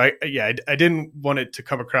 So I didn't want it to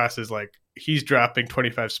come across as like he's dropping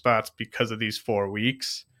 25 spots because of these 4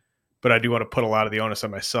 weeks, but I do want to put a lot of the onus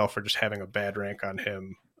on myself for just having a bad rank on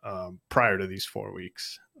him prior to these 4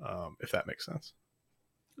 weeks, if that makes sense.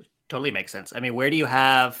 Totally makes sense. I mean, where do you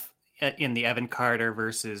have in the Evan Carter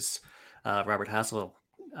versus Robert Hassel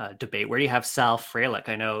debate, where do you have Sal Frelick?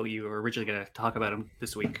 I know you were originally going to talk about him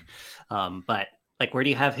this week, but like, where do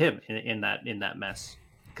you have him in that mess?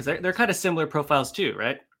 Because they're kind of similar profiles too,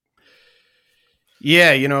 right?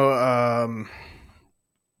 Yeah,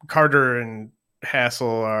 Carter and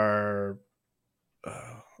Hassel are,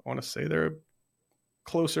 I want to say they're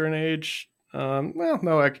closer in age. Well,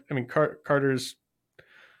 no, I mean Carter's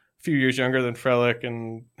a few years younger than Frelick,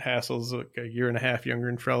 and Hassel's like a year and a half younger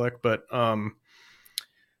than Frelick. But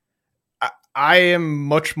I am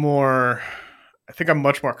much more. I think I'm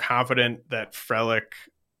much more confident that Frelick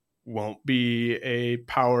won't be a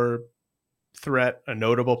power threat, a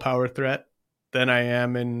notable power threat, than I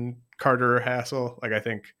am in Carter or Hassel. Like, I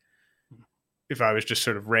think if I was just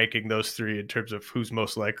sort of ranking those three in terms of who's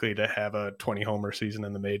most likely to have a 20 homer season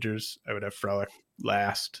in the majors, I would have Frelick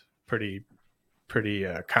last pretty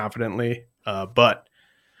confidently. But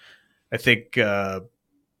I think if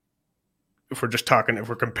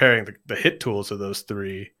we're comparing the hit tools of those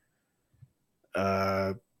three,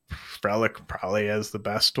 Frelick probably has the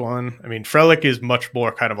best one. I mean, Frelick is much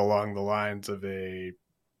more kind of along the lines of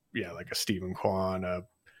like a Stephen Kwan, a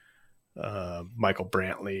Michael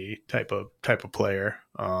Brantley type of player.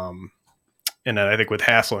 And then I think with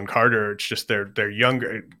Hassel and Carter, it's just they're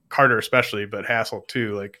younger, Carter especially, but Hassel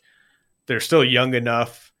too. Like, they're still young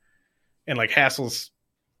enough, and like Hassel's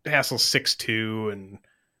 6'2", and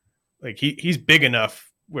like he's big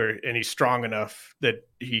enough and he's strong enough that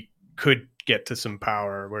he could get to some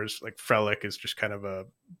power, whereas like Frelick is just kind of a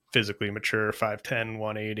physically mature 5'10",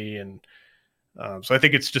 180, and so I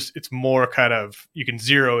think it's more kind of, you can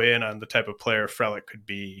zero in on the type of player Frelick could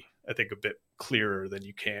be, I think, a bit clearer than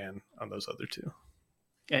you can on those other two.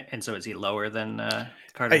 And so is he lower than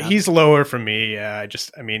Carter? He's lower for me. Yeah,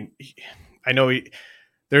 I know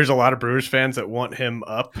there's a lot of Brewers fans that want him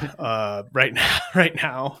up right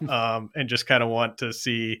now, and just kind of want to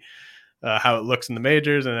see how it looks in the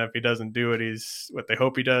majors, and if he doesn't do what they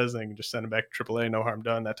hope he does, they can just send him back to AAA, no harm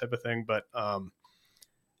done, that type of thing. But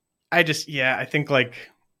I think like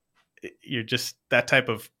you're just that type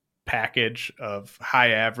of package of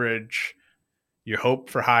high average, you hope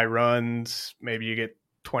for high runs, maybe you get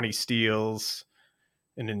 20 steals,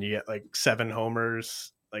 and then you get like 7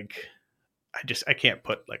 homers. Like, I can't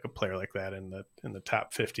put like a player like that in the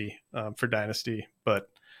top 50 for Dynasty, but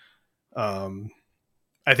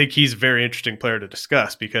I think he's a very interesting player to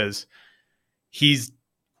discuss because he's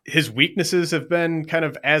his weaknesses have been kind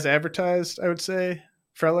of as advertised, I would say,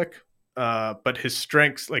 Frelick. But his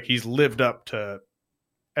strengths, like he's lived up to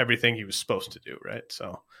everything he was supposed to do, right?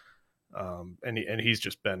 So, and he's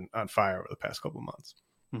just been on fire over the past couple of months.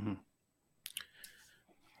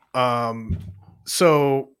 Mm-hmm.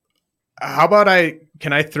 So how about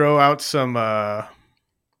can I throw out some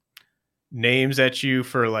names at you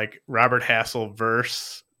for like Robert Hassel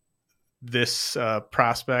versus this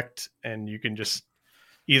prospect, and you can just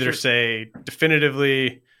either say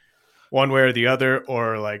definitively one way or the other,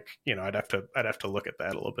 or like, you know, I'd have to look at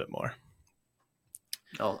that a little bit more.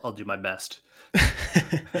 I'll do my best.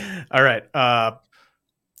 All right.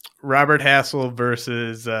 Robert Hassel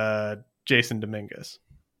versus Jason Dominguez.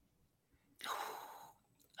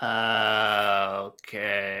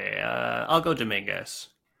 Okay. I'll go Dominguez.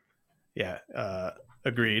 Yeah.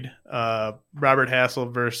 Agreed. Robert Hassel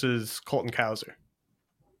versus Colton Cowser.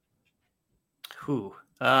 Who?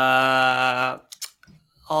 I'll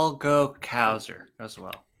go Cowser as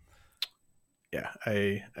well. Yeah,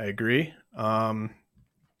 I agree.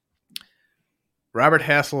 Robert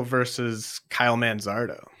Hassel versus Kyle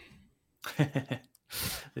Manzardo.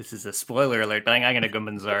 This is a spoiler alert, but I'm going to go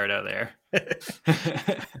Manzardo there.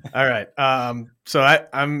 All right. So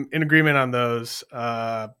I'm in agreement on those.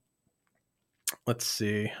 Let's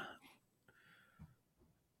see.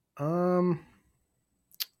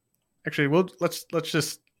 Actually, let's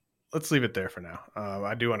leave it there for now.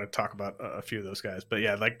 I do want to talk about a few of those guys, but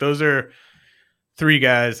yeah, like those are three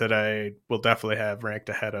guys that I will definitely have ranked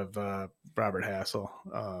ahead of Robert Hassel,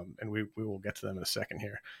 and we will get to them in a second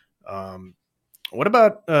here. What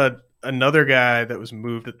about another guy that was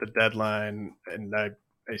moved at the deadline, and I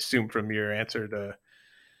assume from your answer to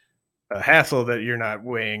Hassel that you're not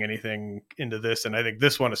weighing anything into this, and I think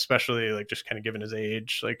this one especially, like just kind of given his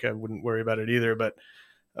age, like I wouldn't worry about it either. But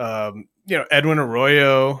you know, Edwin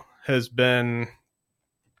Arroyo has been,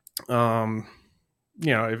 you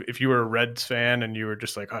know, if you were a Reds fan and you were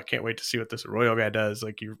just like, oh, I can't wait to see what this Arroyo guy does,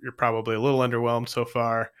 like you're probably a little underwhelmed so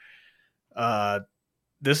far.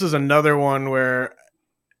 This is another one where,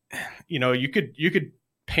 you know, you could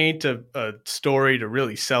paint a story to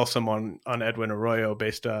really sell someone on Edwin Arroyo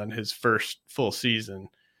based on his first full season,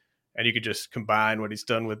 and you could just combine what he's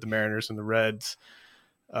done with the Mariners and the Reds.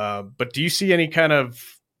 But do you see any kind of,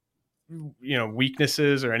 you know,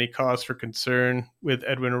 weaknesses or any cause for concern with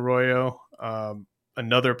Edwin Arroyo?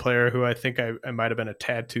 Another player who I think I might have been a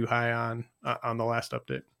tad too high on the last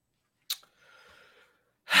update.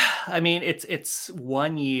 I mean, it's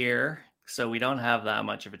 1 year, so we don't have that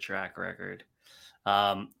much of a track record.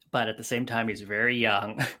 But at the same time, he's very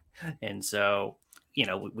young. And so, you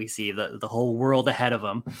know, we see the whole world ahead of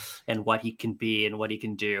him and what he can be and what he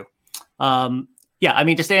can do. Yeah, I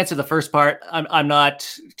mean, just to answer the first part, I'm not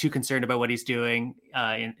too concerned about what he's doing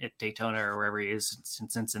at Daytona or wherever he is in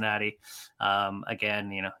Cincinnati.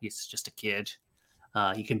 Again, you know, he's just a kid.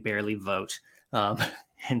 He can barely vote.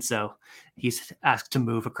 And so he's asked to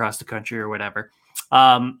move across the country or whatever.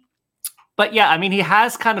 But yeah, I mean, he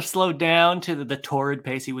has kind of slowed down to the torrid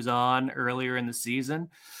pace he was on earlier in the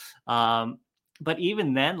season. But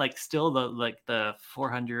even then, like still the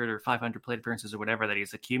 400 or 500 plate appearances or whatever that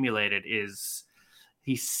he's accumulated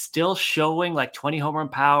he's still showing like 20 home run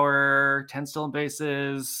power, 10 stolen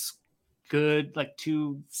bases, good, like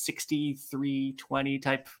 260, 320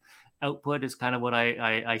 type output is kind of what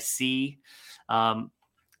I see. And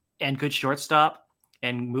good shortstop,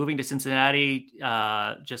 and moving to Cincinnati,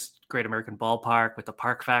 just Great American Ballpark with the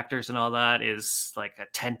park factors and all that is like a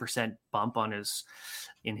 10% bump on his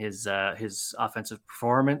offensive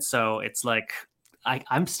performance. So it's like,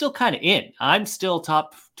 I'm still kind of in. I'm still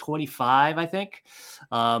top 25, I think.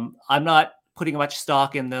 I'm not putting much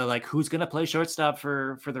stock in the like who's going to play shortstop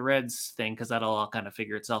for the Reds thing, because that'll all kind of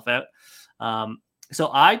figure itself out.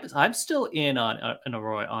 So I'm still in on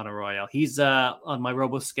Arroyo. He's on my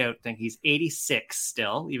Robo Scout thing. He's 86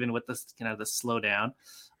 still, even with this kind of the slowdown,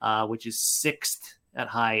 which is 6th at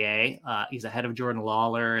high A. He's ahead of Jordan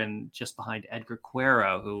Lawler and just behind Edgar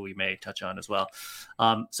Quero, who we may touch on as well.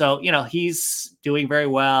 So, you know, he's doing very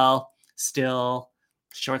well still.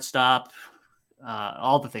 Shortstop,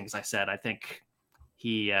 all the things I said. I think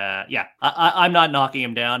I'm not knocking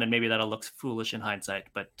him down, and maybe that'll look foolish in hindsight,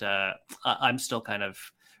 but I'm still kind of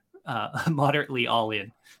moderately all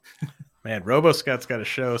in. Man, RoboScout's got to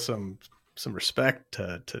show some respect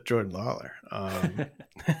to Jordan Lawler.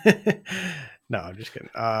 No, I'm just kidding.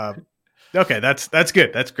 Okay, that's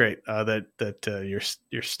good. That's great. That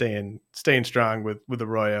you're staying strong with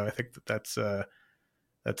Arroyo. I think that's the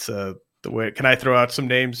way. Can I throw out some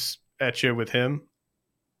names at you with him?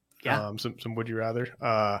 Yeah. Some would you rather?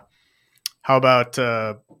 How about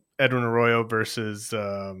Edwin Arroyo versus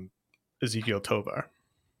Ezekiel Tovar?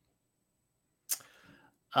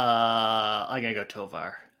 I'm gonna go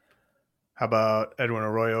Tovar. How about Edwin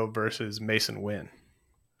Arroyo versus Mason Wynn?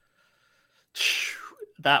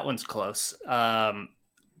 That one's close.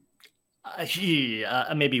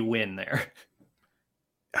 Maybe Wynn there.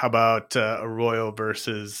 How about Arroyo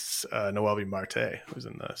versus Noelvi Marte, who's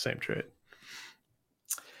in the same trade?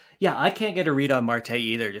 Yeah, I can't get a read on Marte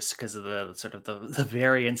either, just because of the sort of the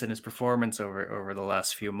variance in his performance over the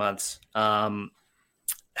last few months.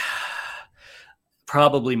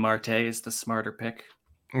 Probably Marte is the smarter pick.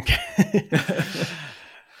 Okay.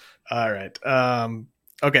 All right.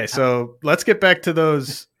 Okay, so let's get back to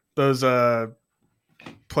those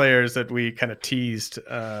players that we kind of teased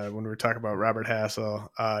when we were talking about Robert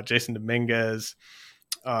Hassel, Jason Dominguez.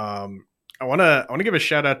 I want to give a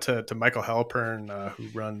shout out to Michael Halpern, who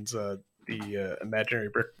runs the Imaginary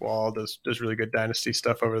Brick Wall, does really good dynasty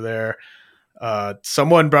stuff over there.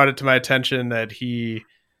 Someone brought it to my attention that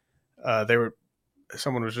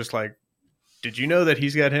someone was just like, did you know that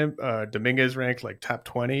he's got him Dominguez ranked like top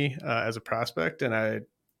 20 as a prospect? And I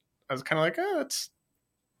was kind of like, oh,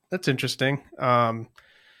 that's interesting. And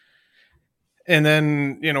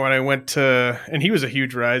then, when I went to, and he was a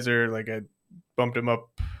huge riser, like I bumped him up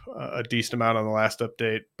a decent amount on the last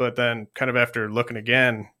update, but then kind of after looking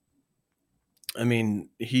again, I mean,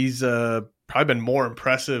 he's probably been more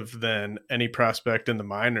impressive than any prospect in the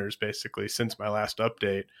minors basically since my last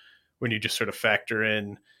update, when you just sort of factor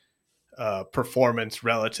in performance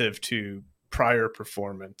relative to prior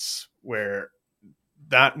performance, where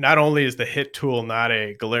not only is the hit tool not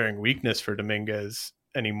a glaring weakness for Dominguez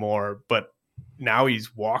anymore, but now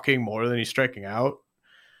he's walking more than he's striking out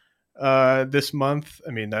this month.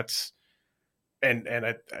 I mean, that's and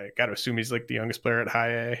I got to assume he's like the youngest player at high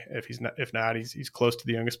A. If not, he's close to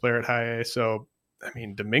the youngest player at high A. So, I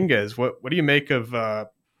mean, Dominguez, what do you make of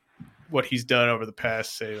what he's done over the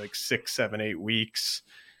past, say, like 6, 7, 8 weeks?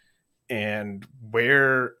 And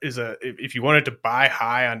where is if you wanted to buy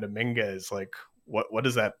high on Dominguez, like what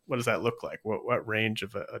does that look like? What range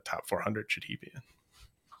of a top 400 should he be in?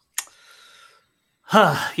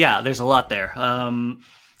 Yeah, there's a lot there.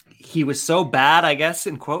 He was so bad, I guess,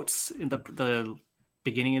 in quotes, in the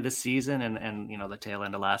beginning of the season and the tail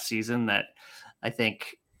end of last season, that I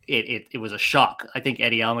think it was a shock. I think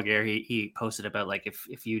Eddie Almaguer, he posted about, like,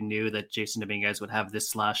 if you knew that Jason Dominguez would have this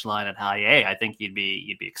slash line at high A, I think you'd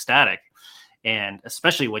be ecstatic. And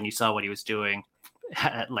especially when you saw what he was doing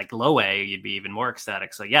at like low A, you'd be even more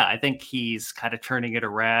ecstatic. So yeah, I think he's kind of turning it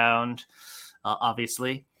around.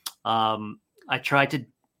 Obviously, I tried to,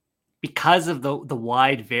 because of the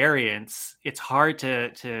wide variance, it's hard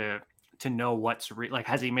to know what's like,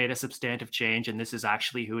 has he made a substantive change and this is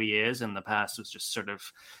actually who he is and the past was just sort of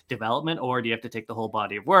development, or do you have to take the whole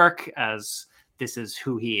body of work as this is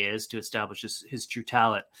who he is to establish his true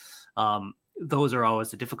talent? Those are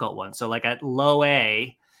always the difficult ones. So like at low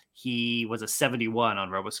A, he was a 71 on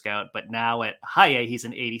RoboScout, but now at high A, he's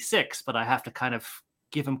an 86, but I have to kind of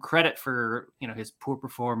give him credit for, his poor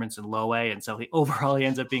performance in low A. And so he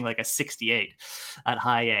ends up being like a 68 at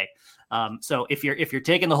high A. So if you're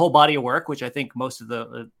taking the whole body of work, which I think most of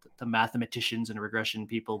the mathematicians and regression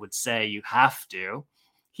people would say you have to,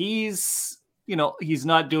 he's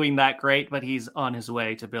not doing that great, but he's on his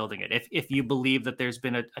way to building it. If you believe that there's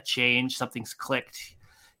been a change, something's clicked,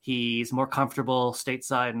 he's more comfortable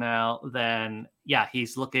stateside now, then yeah,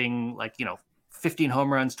 he's looking like, 15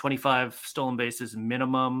 home runs, 25 stolen bases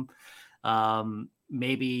minimum.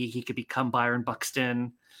 Maybe he could become Byron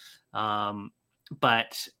Buxton.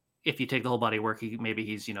 But if you take the whole body of work, maybe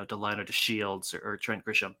he's, Delino DeShields or Trent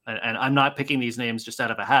Grisham. And I'm not picking these names just out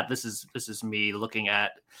of a hat. This is me looking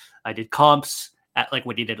at, I did comps at like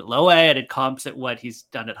what he did at low A. I did comps at what he's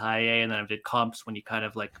done at high A. And then I did comps when you kind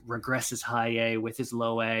of like regress his high A with his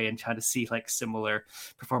low A and try to see like similar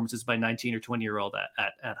performances by 19 or 20-year-old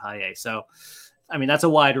at high A. So, I mean, that's a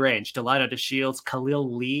wide range. Delino DeShields,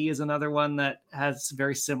 Khalil Lee is another one that has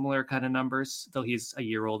very similar kind of numbers, though he's a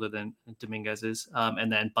year older than Dominguez is.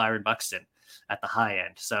 And then Byron Buxton at the high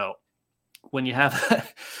end. So when you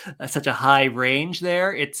have such a high range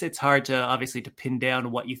there, it's hard to obviously to pin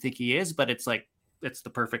down what you think he is, but it's like, it's the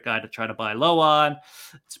perfect guy to try to buy low on.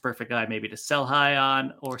 It's a perfect guy maybe to sell high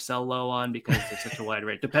on or sell low on, because it's such a wide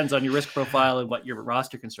range. Depends on your risk profile and what your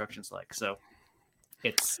roster construction's like. So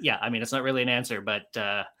it's not really an answer, but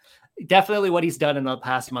definitely what he's done in the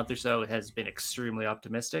past month or so has been extremely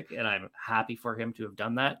optimistic, and I'm happy for him to have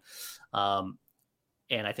done that.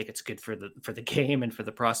 And I think it's good for the game and for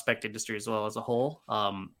the prospect industry as well as a whole.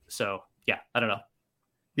 So yeah, I don't know.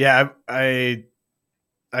 Yeah, I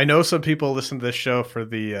I know some people listen to this show for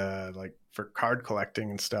the like for card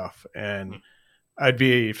collecting and stuff, and I'd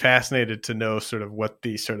be fascinated to know sort of what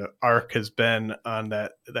the sort of arc has been on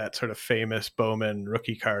that sort of famous Bowman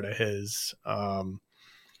rookie card of his.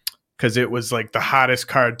 Because it was like the hottest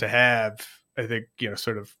card to have, I think,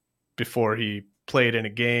 sort of before he played in a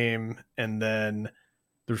game, and then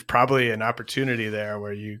there's probably an opportunity there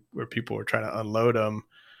where people were trying to unload him.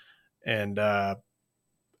 And I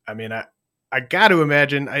mean, I got to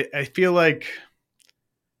imagine, I feel like,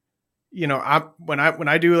 when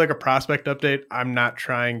I do like a prospect update, I'm not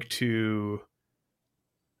trying to,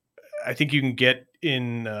 I think you can get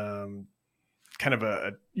in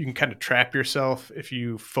you can kind of trap yourself if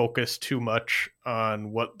you focus too much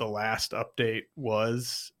on what the last update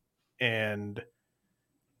was. And,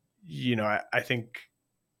 I think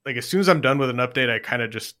like as soon as I'm done with an update, I kind of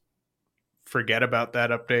just forget about that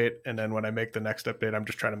update. And then when I make the next update, I'm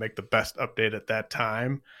just trying to make the best update at that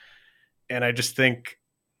time. And I just think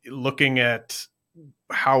looking at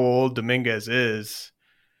how old Dominguez is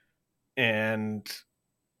and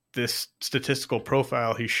this statistical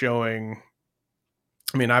profile he's showing,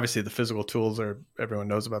 I mean, obviously the physical tools everyone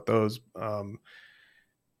knows about those.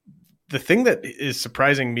 The thing that is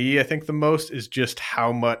surprising me, I think the most, is just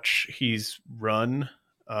how much he's run,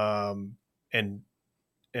 and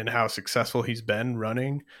how successful he's been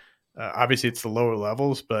running. Obviously it's the lower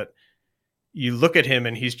levels, but you look at him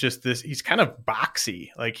and he's just he's kind of boxy.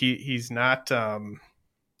 Like he's not,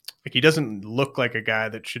 like he doesn't look like a guy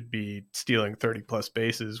that should be stealing 30 plus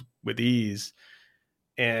bases with ease.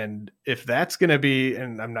 And if that's going to be,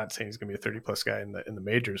 and I'm not saying he's going to be a 30 plus guy in the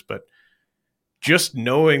majors, but just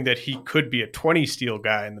knowing that he could be a 20 steal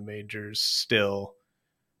guy in the majors still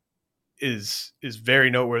is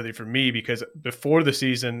very noteworthy for me, because before the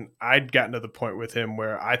season, I'd gotten to the point with him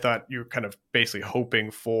where I thought you were kind of basically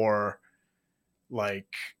hoping for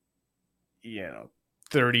like,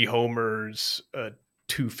 30 homers, a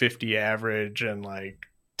 250 average, and like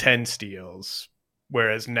 10 steals.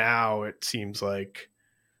 Whereas now it seems like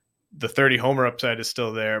the 30 homer upside is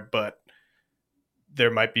still there, but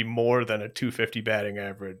there might be more than a 250 batting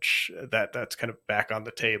average that's kind of back on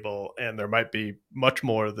the table. And there might be much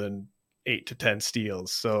more than 8 to 10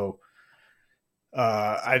 steals. So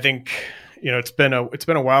I think, it's been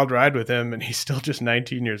a wild ride with him, and he's still just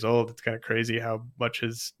 19 years old. It's kind of crazy how much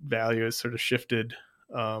his value has sort of shifted.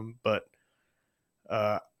 But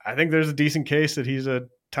I think there's a decent case that he's a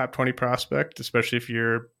top 20 prospect, especially if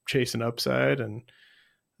you're chasing upside, and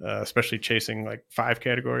especially chasing like 5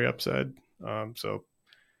 category upside. So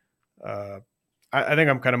I think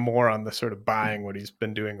I'm kind of more on the sort of buying what he's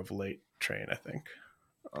been doing of late train, I think.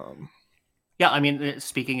 Yeah, I mean,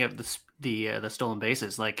 speaking of the stolen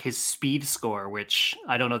bases, like his speed score, which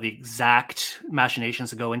I don't know the exact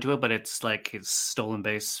machinations that go into it, but it's like his stolen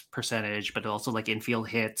base percentage, but also like infield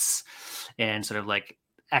hits and sort of like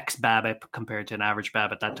xBABIP compared to an average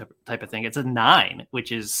BABIP, that type of thing. It's a 9,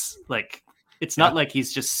 which is like, it's not like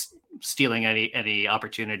he's just stealing any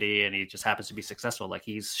opportunity and he just happens to be successful. Like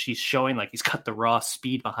she's showing like he's got the raw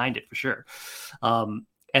speed behind it for sure. And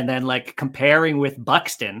then like comparing with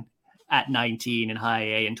Buxton at 19 in high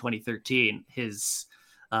A in 2013, his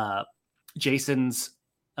Jason's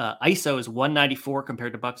ISO is 194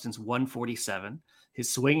 compared to Buxton's 147.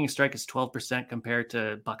 His swinging strike is 12% compared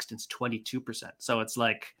to Buxton's 22%. So it's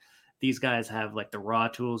like these guys have like the raw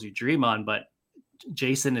tools you dream on, but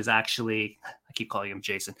Jason is actually, I keep calling him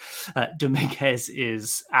Jason, Dominguez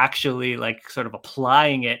is actually like sort of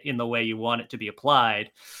applying it in the way you want it to be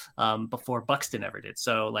applied before Buxton ever did.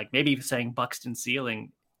 So like maybe saying Buxton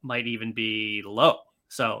ceiling might even be low.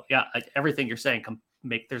 So yeah, everything you're saying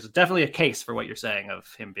there's definitely a case for what you're saying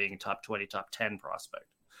of him being top 20, top 10 prospect.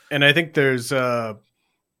 And I think there's,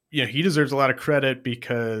 he deserves a lot of credit,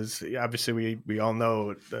 because obviously we all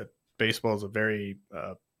know that baseball is a very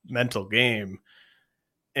mental game,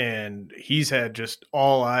 and he's had just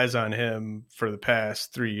all eyes on him for the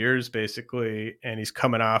past 3 years, basically. And he's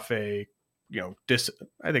coming off a,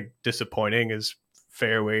 I think disappointing is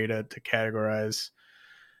fair way to categorize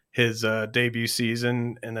his debut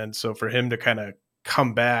season. And then so for him to kind of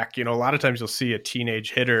come back, a lot of times you'll see a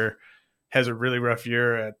teenage hitter has a really rough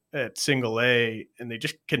year at single A, and they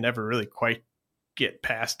just can never really quite get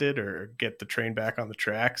past it or get the train back on the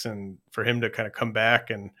tracks. And for him to kind of come back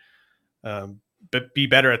and but be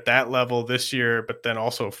better at that level this year, but then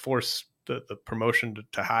also force the promotion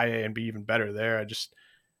to high A and be even better there. I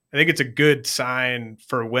think it's a good sign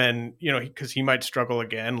for when, because he might struggle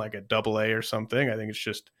again, like at double A or something. I think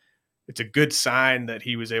it's a good sign that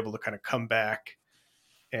he was able to kind of come back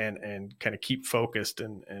and kind of keep focused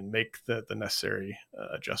and make the necessary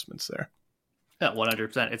adjustments there. Yeah,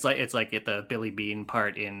 100%. It's like at the Billy Bean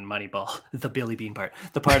part in Moneyball, the Billy Bean part,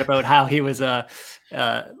 the part about how he was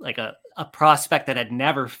like a prospect that had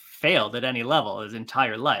never failed at any level his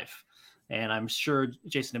entire life. And I'm sure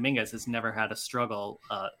Jason Dominguez has never had a struggle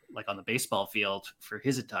like on the baseball field for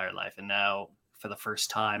his entire life. And now for the first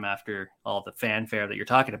time after all the fanfare that you're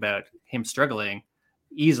talking about, him struggling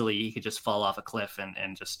easily, he could just fall off a cliff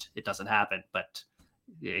and just, it doesn't happen. But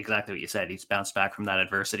exactly what you said, he's bounced back from that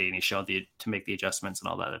adversity and he showed to make the adjustments and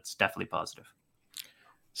all that. It's definitely positive.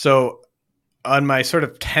 So on my sort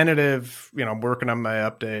of tentative, I'm working on my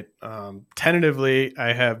update. Tentatively,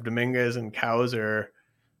 I have Dominguez and Cowser,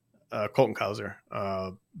 Colton Cowser,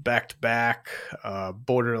 back to back,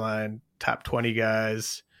 borderline top 20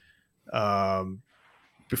 guys.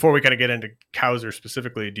 Before we kind of get into Cowser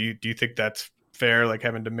specifically, do you think that's fair? Like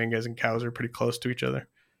having Dominguez and Cowser pretty close to each other?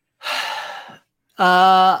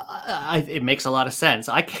 It makes a lot of sense.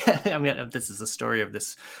 I mean, this is the story of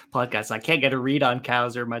this podcast. I can't get a read on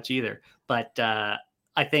Cowser much either, but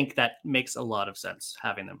I think that makes a lot of sense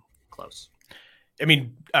having them close. I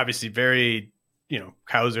mean, obviously very,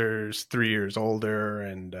 Cowser's 3 years older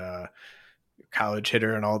and college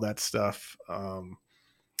hitter and all that stuff.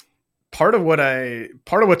 Part of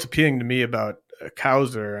what's appealing to me about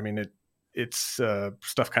Cowser, I mean, it's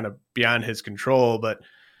stuff kind of beyond his control, but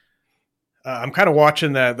I'm kind of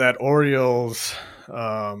watching that Orioles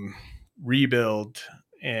rebuild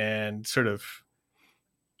and sort of,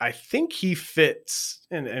 I think he fits.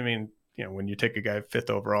 And I mean, when you take a guy 5th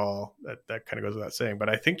overall, that kind of goes without saying, but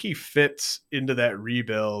I think he fits into that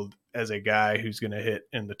rebuild as a guy who's going to hit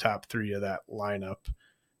in the top 3 of that lineup.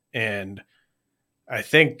 And I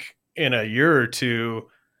think in a year or two,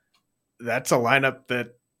 that's a lineup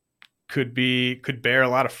that could bear a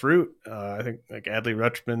lot of fruit. I think like Adley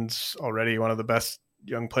Rutschman's already one of the best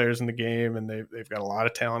young players in the game, and they've got a lot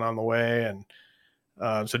of talent on the way. And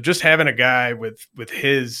so just having a guy with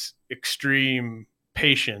his extreme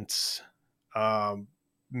patience,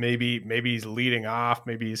 maybe he's leading off,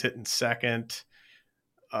 maybe he's hitting second.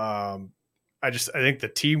 I think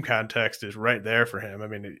the team context is right there for him. I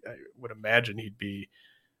mean, I would imagine he'd be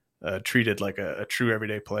treated like a true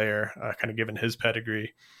everyday player, kind of given his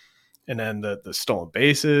pedigree. And then the stolen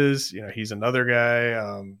bases, he's another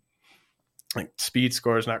guy. Like speed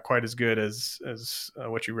score is not quite as good as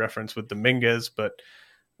what you referenced with Dominguez, but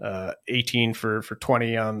 18 for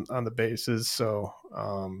 20 on the bases. So,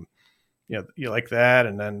 you like that.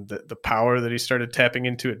 And then the power that he started tapping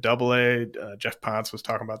into at AA. Jeff Ponce was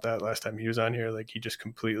talking about that last time he was on here. Like he just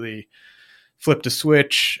completely flipped a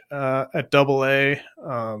switch at AA.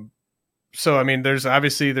 So, I mean,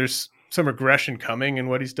 there's some regression coming in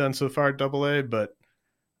what he's done so far at AA, but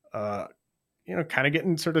kind of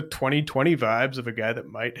getting sort of 2020 vibes of a guy that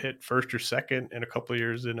might hit first or second in a couple of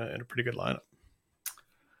years in a pretty good lineup.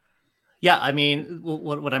 Yeah, I mean,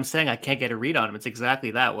 what I'm saying, I can't get a read on him. It's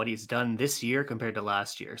exactly that, what he's done this year compared to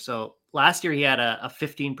last year. So last year he had a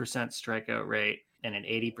 15% strikeout rate and an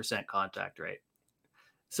 80% contact rate.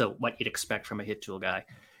 So what you'd expect from a hit tool guy.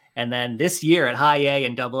 And then this year at high A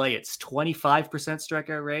and AA, it's 25%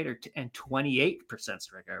 strikeout rate and 28%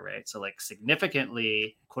 strikeout rate. So like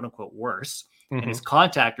significantly, quote unquote, worse. Mm-hmm. And his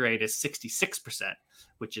contact rate is 66%,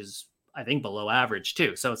 which is, I think, below average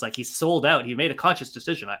too. So it's like he's sold out. He made a conscious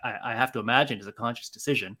decision. I have to imagine it's a conscious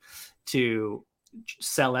decision to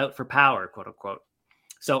sell out for power, quote unquote.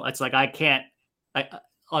 So it's like,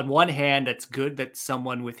 on one hand, it's good that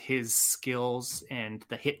someone with his skills and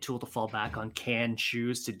the hit tool to fall back on can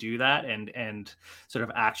choose to do that and sort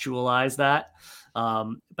of actualize that.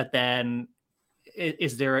 But then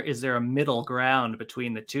is there a middle ground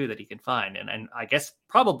between the two that he can find? And I guess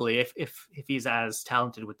probably if he's as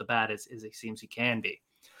talented with the bat as he seems he can be.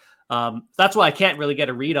 That's why I can't really get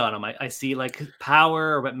a read on him. I see like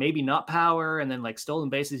power, but maybe not power. And then like stolen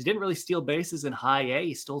bases. He didn't really steal bases in high A.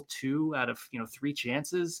 He stole 2 out of, 3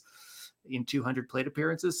 chances in 200 plate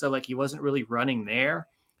appearances. So like he wasn't really running there.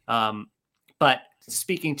 But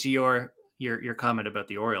speaking to your comment about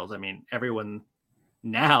the Orioles, I mean, everyone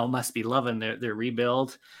now must be loving their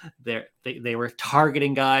rebuild. They were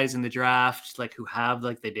targeting guys in the draft, like who have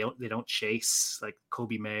like, they don't chase like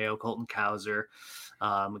Kobe Mayo, Colton Cowser.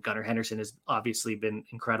 Gunnar Henderson has obviously been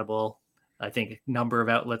incredible. I think a number of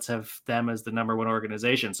outlets have them as the number 1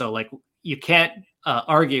 organization. So like you can't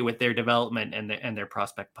argue with their development and their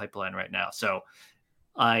prospect pipeline right now. So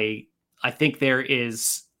I think there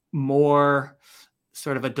is more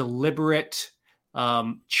sort of a deliberate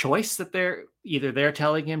choice that they're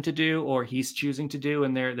telling him to do or he's choosing to do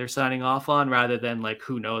and they're signing off on, rather than like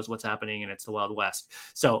who knows what's happening and it's the Wild West.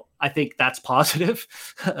 So I think that's positive.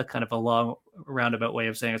 A kind of a long roundabout way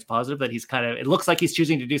of saying it's positive that it looks like he's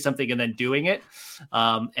choosing to do something and then doing it.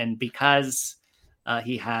 And because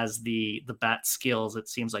he has the bat skills, it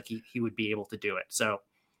seems like he would be able to do it. So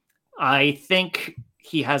I think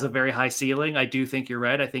he has a very high ceiling. I do think you're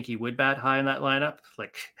right. I think he would bat high in that lineup,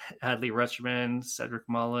 like Adley Rutschman, Cedric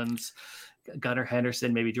Mullins, Gunnar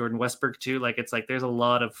Henderson, maybe Jordan Westberg too. Like it's like there's a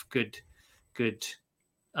lot of good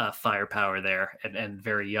firepower there, and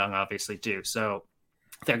very young, obviously too. So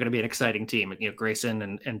they're going to be an exciting team. Grayson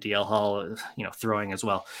and DL Hall, throwing as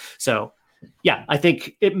well. So yeah, I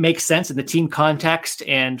think it makes sense in the team context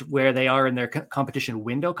and where they are in their competition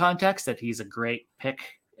window context that he's a great pick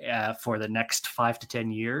for the next 5 to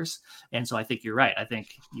 10 years. And so I think you're right. I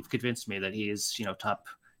think you've convinced me that he is, top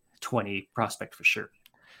 20 prospect for sure.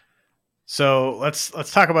 So let's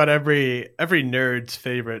talk about every nerd's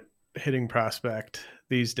favorite hitting prospect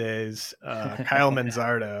these days, Kyle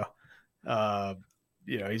Manzardo.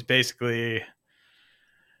 He's basically,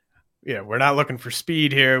 we're not looking for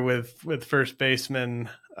speed here with first baseman,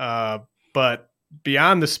 but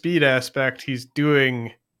beyond the speed aspect, he's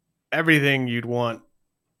doing everything you'd want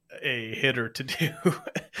a hitter to do.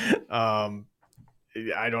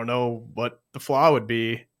 I don't know what the flaw would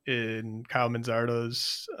be in Kyle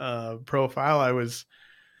Manzardo's profile. I was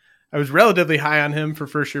relatively high on him for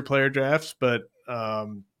first year player drafts, but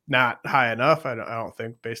not high enough. I don't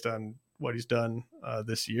think, based on what he's done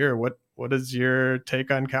this year. What is your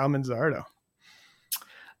take on Kyle Manzardo?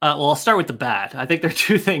 Well, I'll start with the bat. I think there are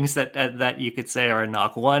two things that you could say are a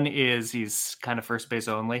knock. One is he's kind of first base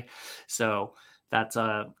only, so that's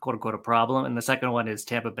a quote unquote a problem. And the second one is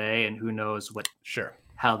Tampa Bay, and who knows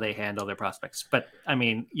how they handle their prospects. But I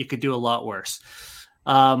mean, you could do a lot worse.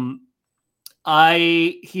 He's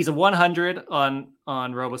a 100 on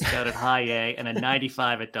RoboScout at high A and a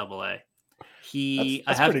 95 at double A.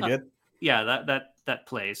 That's pretty good. Yeah, that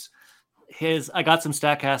plays. I got some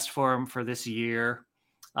StatCast for him for this year.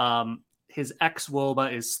 His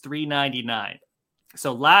xwOBA is 399.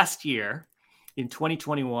 So last year in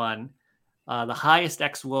 2021, the highest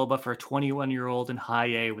xwOBA for a 21-year-old in high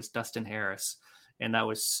A was Dustin Harris, and that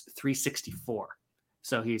was 364.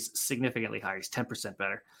 So he's significantly higher. He's 10%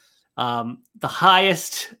 better. The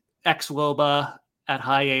highest xwOBA at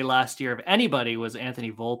high A last year of anybody was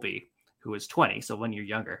Anthony Volpe, who was 20, so 1 year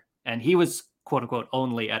younger. And he was, quote unquote,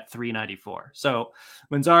 only at 394. So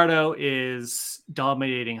Manzardo is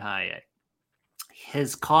dominating high A.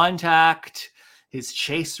 His contact, his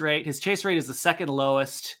chase rate is the second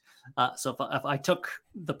lowest. So if I took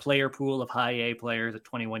the player pool of high A players at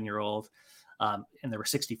 21-year-old, and there were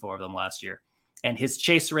 64 of them last year, and his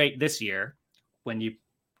chase rate this year, when you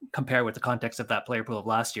compare with the context of that player pool of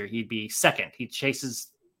last year, he'd be second. He chases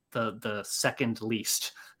the second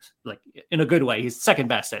least, like in a good way. He's second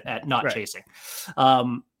best at not chasing.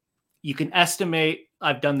 You can estimate,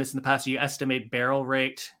 I've done this in the past, you estimate barrel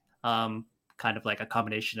rate, kind of like a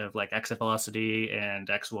combination of like exit velocity and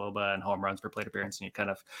xwOBA and home runs per plate appearance, and you kind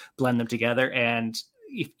of blend them together. And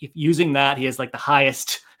if using that, he has like the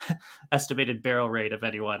highest estimated barrel rate of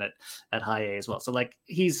anyone at high A as well. So like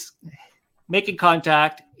he's making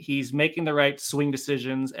contact, he's making the right swing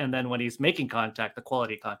decisions, and then when he's making contact, the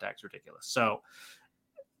quality of contact is ridiculous. So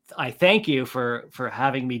I thank you for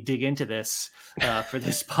having me dig into this for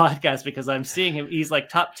this podcast, because I'm seeing him. He's like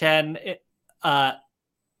top 10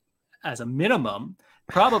 as a minimum,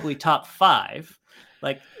 probably top 5.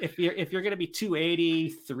 Like if you're going to be 280,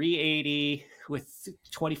 380 with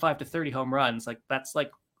 25 to 30 home runs, like that's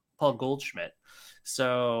like Paul Goldschmidt.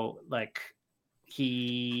 So like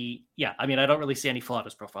I don't really see any flaw in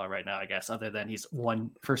his profile right now, I guess, other than he's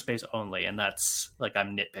one first base only. And that's like,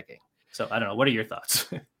 I'm nitpicking. So I don't know. What are your thoughts?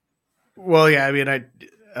 Well, yeah, I mean,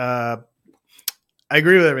 I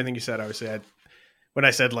agree with everything you said. Obviously, when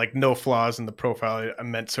I said like no flaws in the profile, I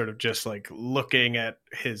meant sort of just like looking at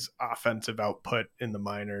his offensive output in the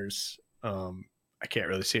minors. I can't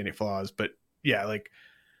really see any flaws, but yeah, like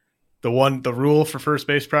the rule for first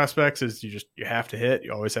base prospects is you have to hit.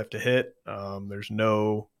 You always have to hit. There's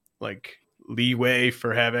no like leeway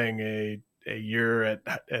for having a year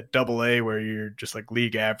at double A where you're just like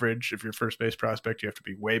league average. If you're first base prospect, you have to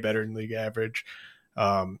be way better than league average.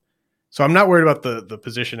 So I'm not worried about the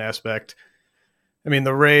position aspect. I mean,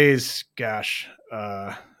 the Rays, gosh,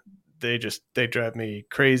 they drive me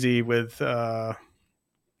crazy with the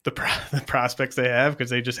prospects they have, because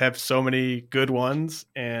they just have so many good ones,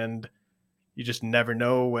 and you just never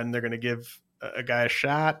know when they're going to give a guy a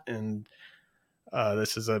shot. And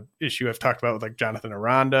This is a issue I've talked about with like Jonathan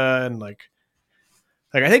Aranda, and like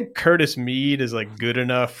I think Curtis Mead is like good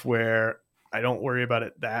enough where I don't worry about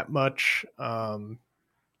it that much. And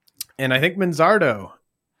I think Manzardo,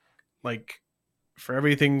 like for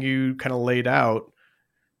everything you kind of laid out,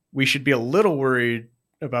 we should be a little worried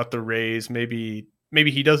about the Rays. Maybe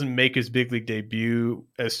he doesn't make his big league debut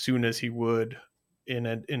as soon as he would in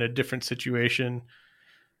a different situation.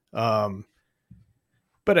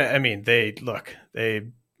 But I mean,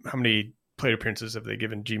 how many plate appearances have they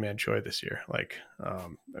given Ji-Man Choi this year? Like, I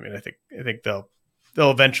mean, I think they'll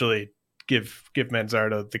eventually give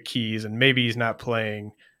Manzardo the keys, and maybe he's not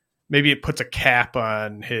playing. Maybe it puts a cap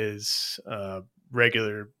on his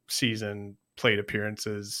regular season plate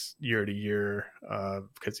appearances year to year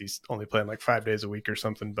because he's only playing like 5 days a week or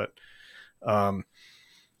something. But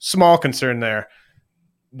small concern there.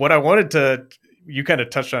 What I wanted to, you kind of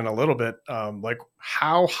touched on a little bit, like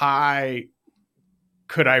how high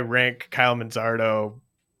could I rank Kyle Manzardo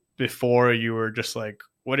before you were just like,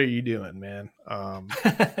 what are you doing, man?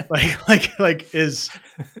 Is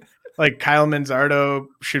like Kyle Manzardo,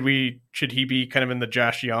 should he be kind of in the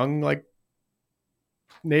Josh Young like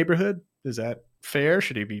neighborhood? Is that fair?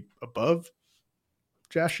 Should he be above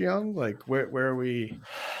Josh Young? Like where are we?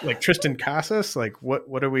 Like Tristan Casas? Like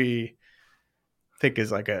what do we think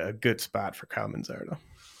is like a good spot for Kyle Manzardo?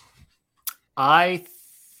 I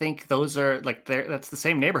think those are like that's the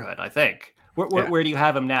same neighborhood. I think. Where do you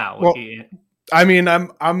have him now? Well, I mean,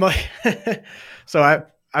 I'm like, so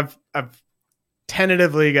I've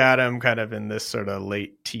tentatively got him kind of in this sort of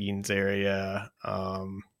late teens area.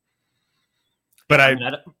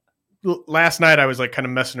 But last night I was like kind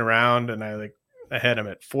of messing around, and I had him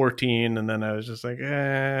at 14, and then I was just like,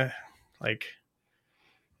 like,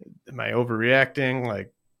 am I overreacting?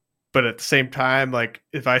 Like, but at the same time, like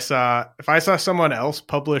if I saw someone else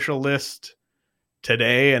publish a list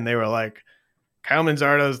today and they were like, Kyle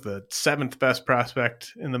Manzardo's the 7th best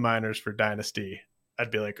prospect in the minors for Dynasty, I'd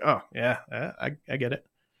be like, oh yeah, I get it.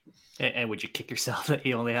 And would you kick yourself that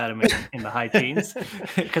you only had him in the high teens?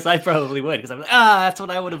 Because I probably would, because I'm like, that's what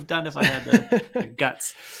I would have done if I had the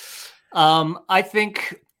guts. I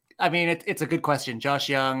think, I mean, it's a good question. Josh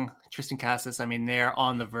Young, Tristan Casas, I mean, they're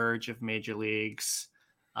on the verge of major leagues.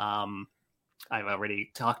 I've already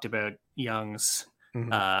talked about Young's,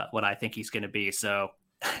 what I think he's going to be. So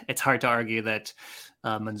it's hard to argue that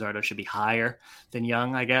Manzardo should be higher than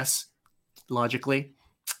Young, I guess, logically.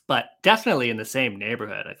 But definitely in the same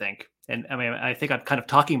neighborhood, I think. And I mean, I think I'm kind of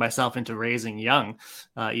talking myself into raising Young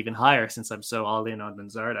even higher since I'm so all in on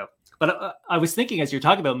Manzardo. But I was thinking as you're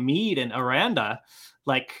talking about Mead and Aranda,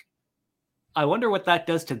 like, I wonder what that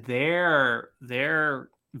does to their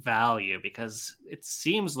value, because it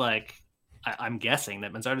seems like I'm guessing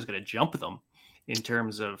that Manzardo's going to jump them in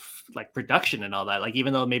terms of like production and all that. Like,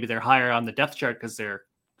 even though maybe they're higher on the depth chart because they're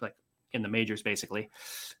like in the majors, basically,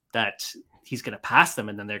 that he's going to pass them,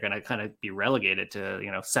 and then they're going to kind of be relegated to,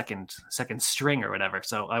 you know, second string or whatever.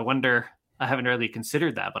 So I wonder, I haven't really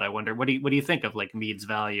considered that, but I wonder, what do you think of like Mead's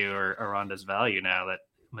value or Aranda's value now that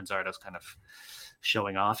Manzardo's kind of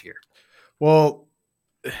showing off here? Well,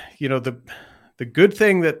 you know, the good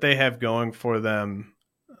thing that they have going for them,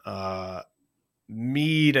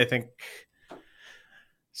 Mead, I think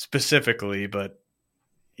specifically, but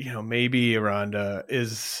you know, maybe Aranda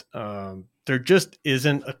is, there just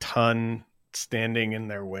isn't a ton standing in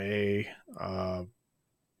their way.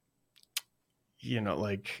 You know,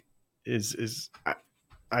 like is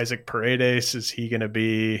Isaac Paredes, is he going to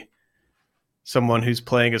be someone who's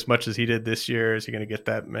playing as much as he did this year? Is he going to get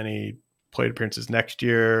that many plate appearances next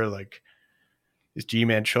year? Like, is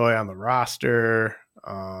Ji-Man Choi on the roster?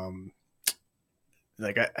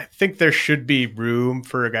 Like, I think there should be room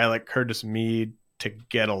for a guy like Curtis Mead to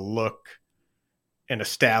get a look and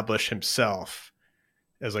establish himself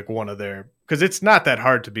as like one of their, because it's not that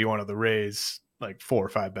hard to be one of the Rays like 4 or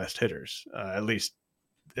 5 best hitters, at least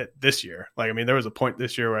this year. Like, I mean, there was a point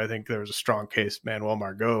this year where I think there was a strong case Manuel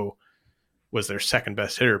Margot was their 2nd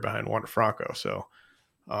best hitter behind Wander Franco. So,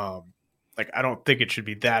 like, I don't think it should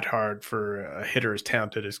be that hard for a hitter as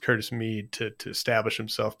talented as Curtis Mead to establish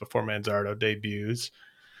himself before Manzardo debuts.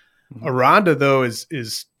 Mm-hmm. Aranda, though,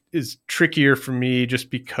 is trickier for me just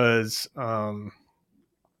because I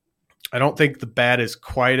don't think the bat is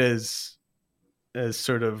quite as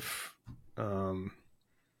sort of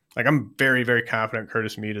like, I'm very, very confident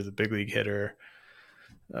Curtis Mead is a big league hitter,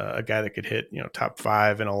 a guy that could hit, you know, top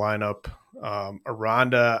 5 in a lineup.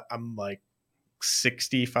 Aranda, I'm like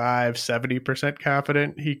 65-70%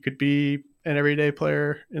 confident he could be an everyday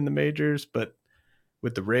player in the majors, but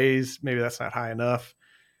with the Rays, maybe that's not high enough.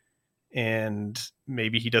 and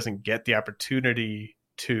maybe he doesn't get the opportunity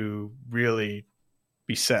to really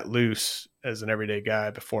be set loose as an everyday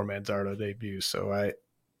guy before Manzardo debuts. So I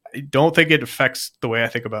don't think it affects the way I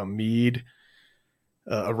think about Mead.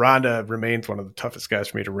 Aranda remains one of the toughest guys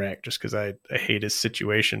for me to rank just because I hate his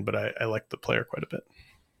situation, but I like the player quite a bit.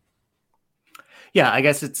 Yeah, I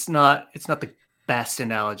guess it's not the best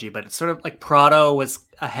analogy, but it's sort of like Prado was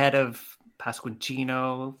ahead of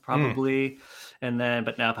Pasquantino probably,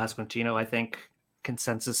 but now Pasquantino, I think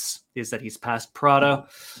consensus is that he's past Prado.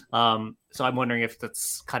 So I'm wondering if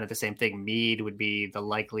that's kind of the same thing. Mead would be the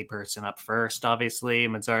likely person up first. Obviously,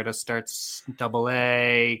 Manzardo starts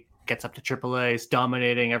AA, gets up to AAA, is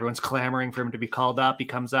dominating. Everyone's clamoring for him to be called up. He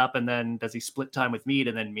comes up, and then does he split time with Mead?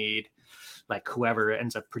 And then Mead, like whoever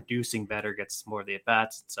ends up producing better, gets more of the at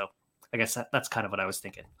bats. So I guess that's kind of what I was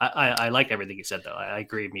thinking. I like everything you said, though. I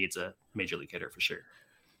agree. Mead's a major league hitter for sure.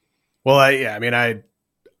 Well, I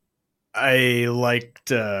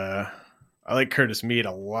liked Curtis Mead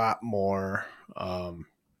a lot more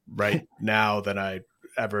right now than I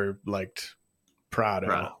ever liked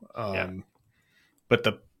Prado. But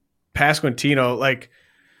the Pasquantino,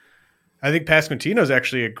 I think Pasquantino is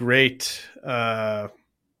actually a great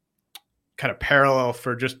kind of parallel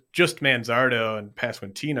for just Manzardo and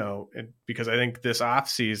Pasquantino, because I think this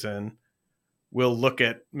offseason we'll look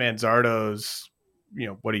at Manzardo's,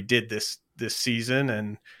 what he did this season,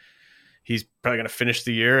 and he's probably going to finish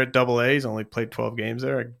the year at AA. He's only played 12 games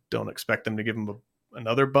there. I don't expect them to give him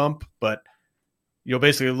another bump, but you'll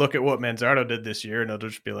basically look at what Manzardo did this year, and it'll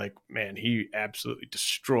just be like, man, he absolutely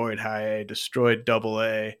destroyed high A, destroyed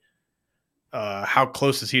AA. How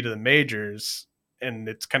close is he to the majors? And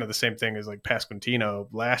it's kind of the same thing as like Pasquantino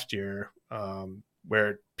last year,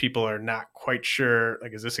 where people are not quite sure,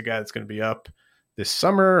 like, is this a guy that's going to be up this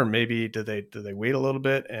summer, or maybe do they wait a little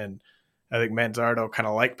bit? And I think Manzardo, kind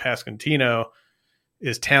of like Pasquantino,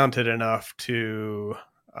 is talented enough to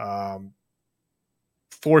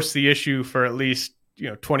force the issue for at least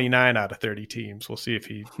 29 out of 30 teams. We'll see if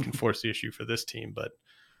he can force the issue for this team, but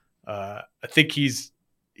I think he's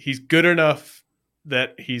good enough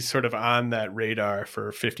that he's sort of on that radar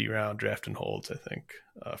for 50-round draft and holds, I think,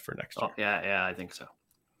 for next year. Oh, yeah, I think so.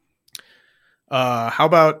 How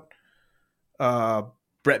about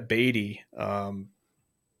Brett Baty?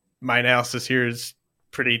 My analysis here is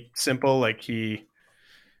pretty simple. Like, he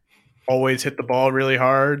always hit the ball really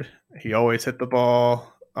hard. He always hit the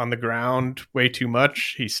ball on the ground way too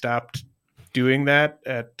much. He stopped doing that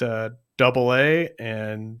at AA,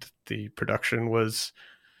 and the production was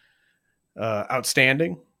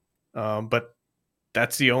outstanding. But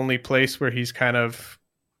that's the only place where he's kind of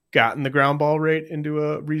gotten the ground ball rate into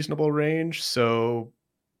a reasonable range. So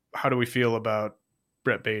how do we feel about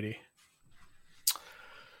Brett Baty?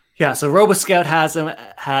 Yeah, so RoboScout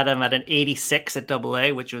had him at an 86 at AA,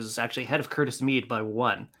 which was actually ahead of Curtis Mead by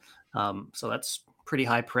 1. So that's pretty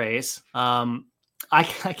high praise. I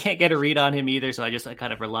can't get a read on him either, so I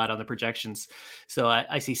kind of relied on the projections. So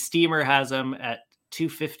I see Steamer has him at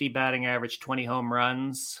 250 batting average, 20 home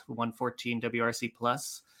runs, 114 WRC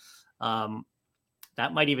plus.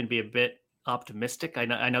 That might even be a bit optimistic.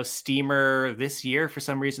 I know Steamer this year, for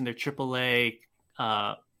some reason, their AAA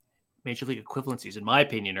major league equivalencies, in my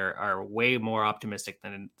opinion, are way more optimistic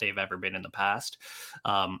than they've ever been in the past.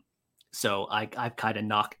 So I've kind of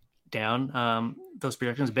knocked down those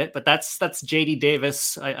projections a bit, but that's JD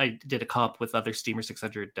Davis. I did a comp with other Steamer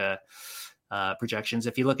 600 projections.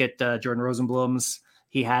 If you look at Jordan Rosenblum's,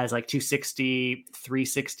 he has like 260,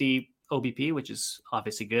 360 OBP, which is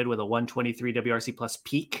obviously good, with a 123 WRC plus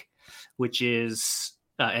peak, which is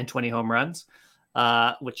and 20 home runs,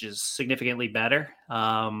 which is significantly better.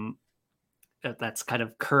 That's kind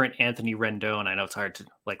of current Anthony Rendon. I know it's hard to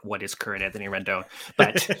what is current Anthony Rendon,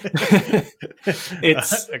 but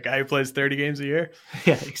it's a guy who plays 30 games a year.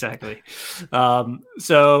 Yeah, exactly.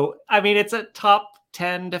 So, I mean, it's a top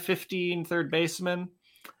 10 to 15 third baseman.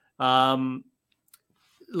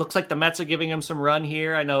 Looks like the Mets are giving him some run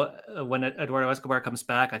here. I know when Eduardo Escobar comes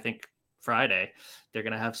back, I think Friday, they're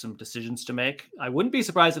going to have some decisions to make. I wouldn't be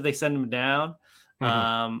surprised if they send him down.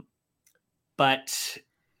 But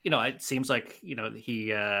it seems like,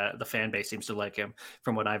 the fan base seems to like him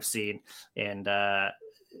from what I've seen. And the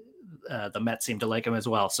Mets seem to like him as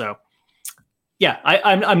well. So, yeah,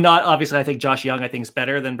 I'm not, obviously, I think Josh Young, I think, is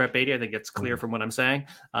better than Brett Baty. I think it's clear from what I'm saying.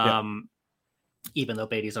 Even though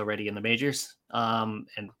Baty's already in the majors, and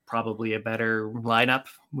probably a better lineup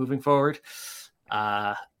moving forward.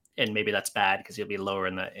 And maybe that's bad because he'll be lower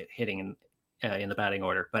in the hitting in the batting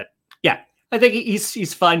order. But yeah, I think he's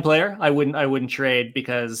a fine player. I wouldn't trade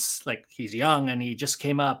because he's young and he just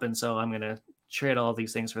came up, and so I'm gonna trade all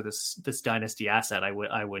these things for this dynasty asset, I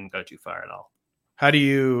wouldn't go too far at all. How do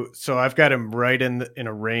you? So I've got him right in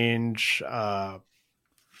a range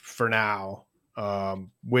for now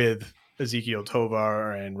with Ezekiel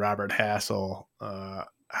Tovar and Robert Hassel.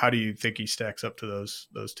 How do you think he stacks up to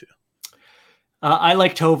those two? I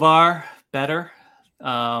like Tovar better,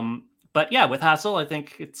 but yeah, with Hassel, I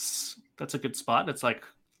think that's a good spot. It's like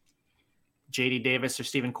JD Davis or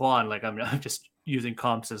Stephen Kwan. Like I'm just using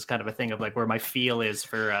comps as kind of a thing of like where my feel is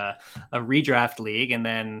for a redraft league, and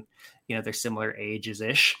then they're similar ages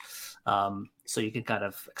ish, so you can kind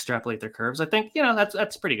of extrapolate their curves. I think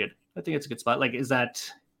that's pretty good. I think it's a good spot. Like,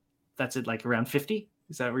 that's it, like around 50?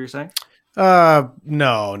 Is that what you're saying? No,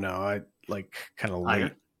 I like kind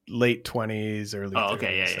of late 20s, early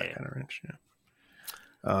 30s, that kind of range.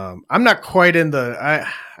 Yeah. I'm not quite in the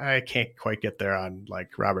I can't quite get there on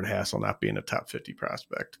like Robert Hassel not being a top 50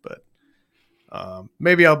 prospect, but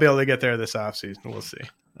maybe I'll be able to get there this offseason. We'll see.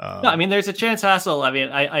 No, I mean, there's a chance Hassel. I mean,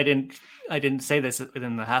 I didn't say this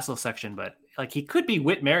within the Hassel section, but like he could be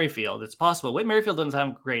Whit Merrifield. It's possible. Whit Merrifield doesn't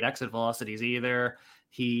have great exit velocities either.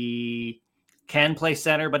 He can play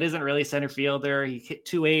center, but isn't really center fielder. He hit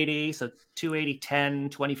 280, so 280, 10,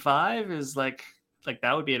 25 is like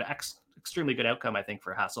that would be an extremely good outcome, I think,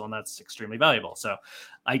 for Hassel, and that's extremely valuable. So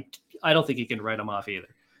I don't think you can write him off either.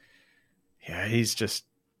 Yeah, he's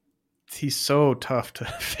so tough to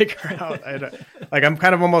figure out. I'm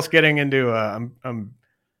kind of almost getting into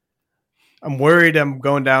I'm worried I'm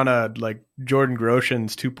going down a like Jordan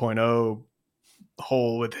Groshans 2.0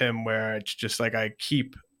 hole with him, where it's just like I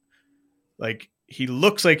keep like he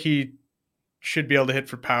looks like he should be able to hit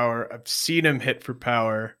for power. I've seen him hit for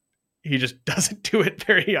power. He just doesn't do it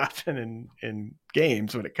very often in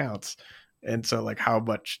games when it counts. And so like how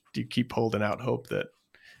much do you keep holding out hope that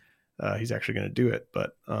he's actually going to do it?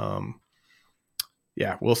 But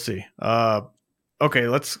yeah, we'll see. Okay,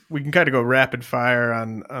 we can kind of go rapid fire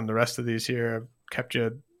on the rest of these here. I've kept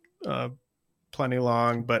you plenty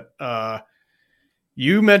long, but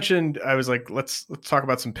you mentioned, I was like, let's talk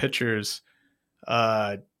about some pitchers.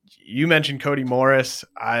 You mentioned Cody Morris.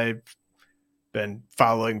 I've been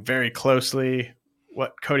following very closely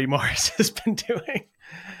what Cody Morris has been doing.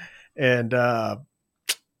 And I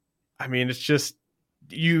mean, it's just,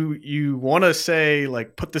 you want to say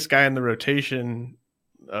like, put this guy in the rotation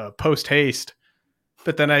post haste.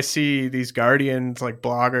 But then I see these Guardians, like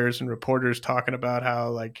bloggers and reporters talking about how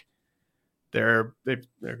like they're going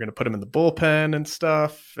to put him in the bullpen and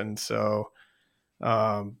stuff. And so,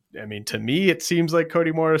 I mean, to me, it seems like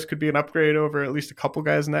Cody Morris could be an upgrade over at least a couple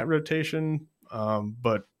guys in that rotation.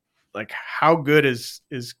 But like, how good is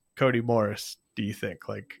Cody Morris, do you think?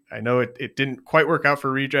 Like, I know it didn't quite work out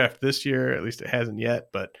for redraft this year, at least it hasn't yet,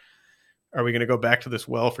 but are we going to go back to this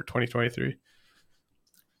well for 2023?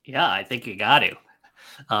 Yeah, I think you got to.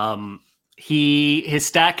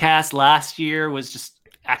 His StatCast last year was just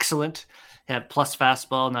excellent. He had plus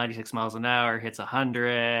fastball, 96 miles an hour, hits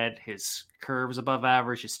 100. His curve is above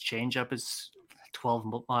average. His changeup is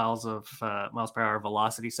 12 miles per hour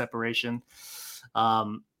velocity separation.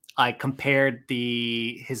 I compared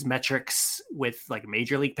his metrics with like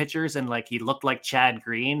major league pitchers, and like he looked like Chad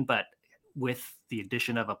Green, but with the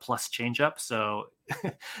addition of a plus changeup. So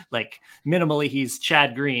like minimally he's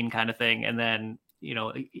Chad Green kind of thing. And then,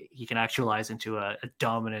 he can actualize into a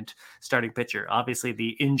dominant starting pitcher. Obviously the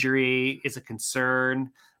injury is a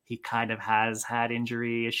concern. He kind of has had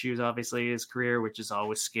injury issues, obviously, in his career, which is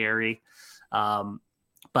always scary.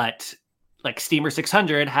 But like Steamer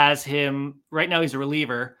 600 has him right now. He's a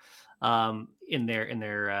reliever in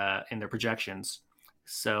their projections.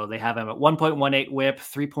 So they have him at 1.18 whip,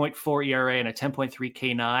 3.4 ERA, and a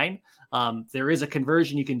 10.3 K9. There is a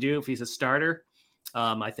conversion you can do if he's a starter.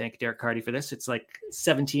 I thank Derek Carty for this. It's like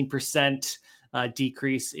 17%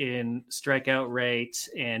 decrease in strikeout rate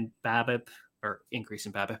and BABIP, or increase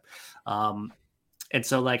in BABIP. And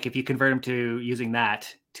so like if you convert him to using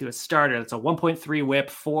that to a starter, that's a 1.3 whip,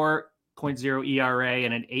 4.0 ERA,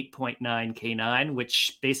 and an 8.9 K9,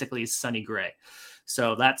 which basically is Sonny Gray.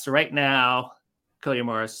 So that's right now. Cody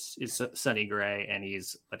Morris is Sonny Gray, and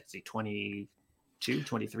he's, 22,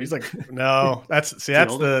 23? He's like, no, that's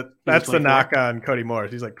the knock on Cody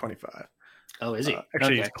Morris. He's like 25. Oh, is he?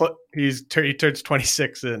 Actually, okay. he turns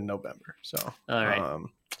 26 in November. So, all right.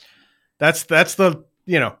 That's the,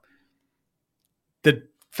 the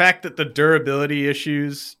fact that the durability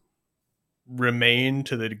issues remain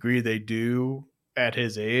to the degree they do at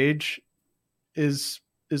his age is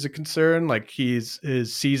a concern. Like his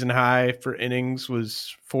season high for innings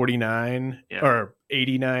was 49 or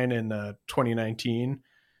 89 in 2019.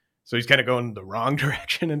 So he's kind of going the wrong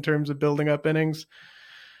direction in terms of building up innings.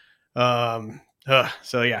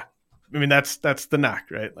 So yeah, I mean, that's the knock,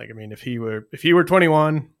 right? Like, I mean, if he were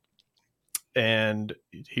 21 and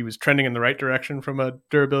he was trending in the right direction from a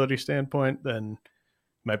durability standpoint, then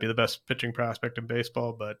he might be the best pitching prospect in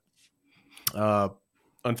baseball. But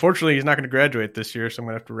unfortunately, he's not going to graduate this year, so I'm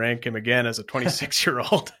going to have to rank him again as a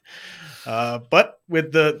 26-year-old. But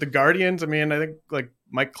with the Guardians, I mean, I think like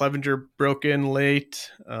Mike Clevenger broke in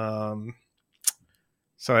late.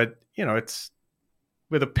 So it's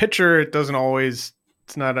with a pitcher, it doesn't always.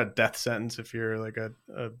 It's not a death sentence if you're like a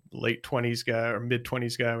late 20s guy or mid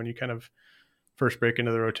 20s guy when you kind of first break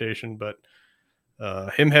into the rotation. But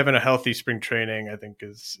him having a healthy spring training, I think,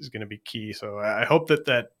 is going to be key. So I hope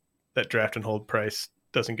that draft and hold price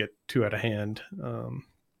doesn't get too out of hand.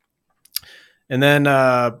 And then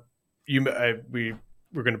we're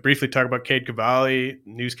going to briefly talk about Cade Cavalli.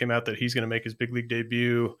 News came out that he's going to make his big league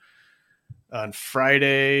debut on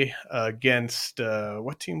Friday against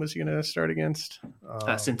what team was he going to start against?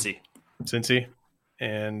 Cincy.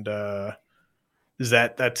 And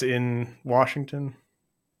that's in Washington?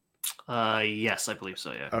 Yes, I believe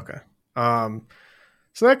so. Yeah. Okay.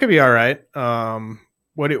 So that could be all right.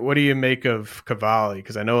 What do you make of Cavalli?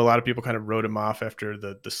 Because I know a lot of people kind of wrote him off after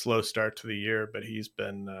the slow start to the year, but he's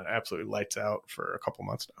been absolutely lights out for a couple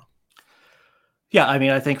months now. Yeah, I mean,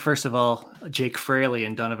 I think first of all, Jake Fraley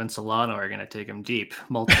and Donovan Solano are going to take him deep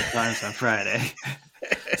multiple times on Friday.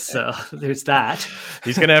 So there's that.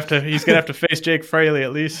 He's gonna have to face Jake Fraley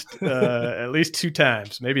at least 2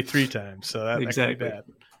 times, maybe 3 times. So that could be bad.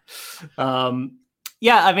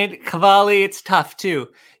 Yeah, I mean, Cavalli, it's tough too.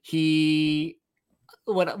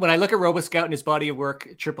 When I look at RoboScout and his body of work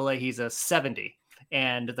at AAA, he's a 70,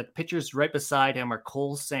 and the pitchers right beside him are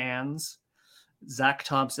Cole Sands, Zach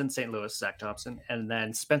Thompson, St. Louis Zach Thompson, and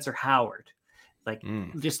then Spencer Howard. Like,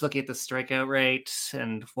 just looking at the strikeout rate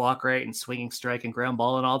and walk rate and swinging strike and ground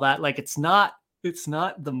ball and all that, like it's not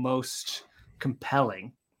the most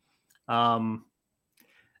compelling. I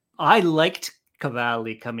liked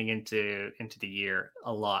Cavalli coming into the year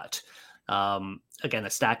a lot. Again, the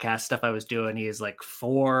StatCast stuff I was doing, he is like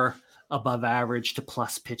 4 above average to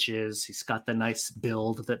plus pitches. He's got the nice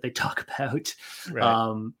build that they talk about.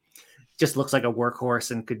 Right. Just looks like a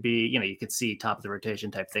workhorse and could be, you could see top of the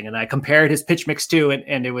rotation type thing. And I compared his pitch mix too.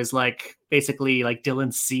 And it was like basically like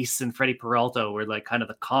Dylan Cease and Freddie Peralta were like kind of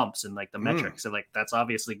the comps and like the metrics. And like, that's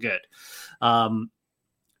obviously good.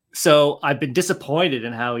 So I've been disappointed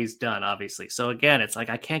in how he's done, obviously. So again, it's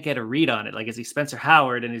like, I can't get a read on it. Like, is he Spencer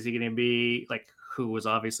Howard? And is he going to be like, who was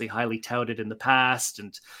obviously highly touted in the past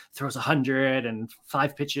and throws 100 and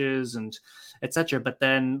 5 pitches and etc. But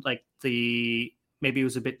then like maybe it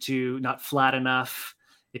was a bit too not flat enough.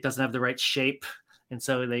 It doesn't have the right shape. And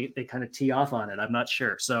so they kind of tee off on it. I'm not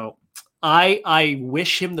sure. So I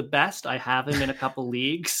wish him the best. I have him in a couple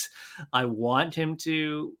leagues. I want him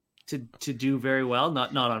to do very well,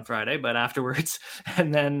 not on Friday, but afterwards.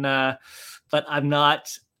 And then, but I'm not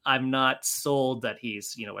sold that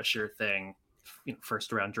he's, a sure thing,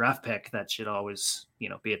 first round draft pick that should always,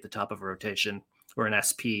 be at the top of a rotation or an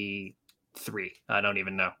SP3. I don't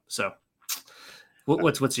even know. So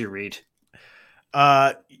what's your read?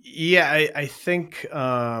 Yeah, I think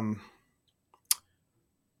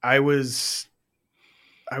I was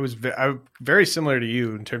very similar to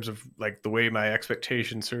you in terms of like the way my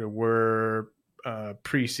expectations sort of were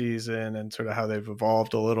preseason and sort of how they've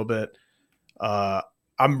evolved a little bit.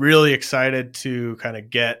 I'm really excited to kind of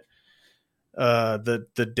get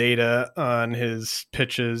the data on his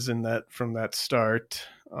pitches and that from that start.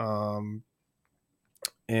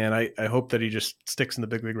 And I hope that he just sticks in the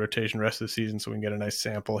big league rotation the rest of the season so we can get a nice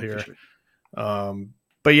sample here. Sure.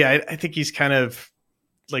 But yeah, I think he's kind of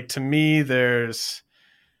like, to me, there's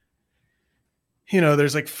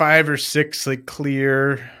like 5 or 6 like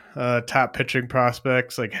clear top pitching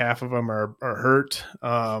prospects. Like half of them are hurt.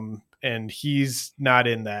 And he's not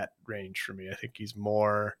in that range for me. I think he's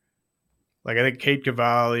more like, I think Cade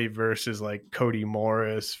Cavalli versus like Cody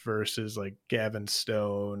Morris versus like Gavin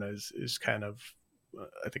Stone is kind of,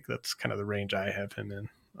 I think that's kind of the range I have him in.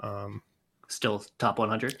 Still top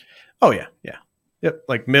 100? Oh yeah. Yeah. Yep.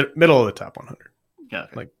 Like middle of the top 100. Yeah.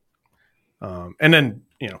 Okay. Like, and then,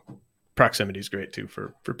 proximity is great too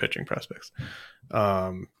for pitching prospects.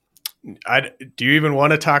 Do you even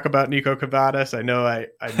want to talk about Nico Cavadas? I know I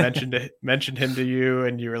mentioned him to you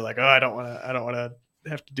and you were like, oh, I don't want to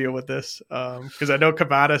have to deal with this. Cause I know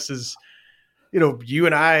Cavadas is, you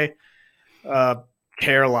and I,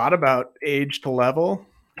 care a lot about age to level.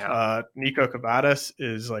 Yeah. Nico Cavadas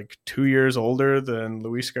is like 2 years older than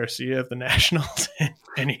Luis Garcia of the Nationals,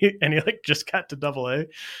 and he like just got to Double-A.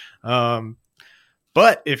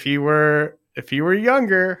 But if he were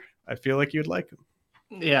younger, I feel like you'd like him.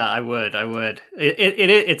 Yeah, I would.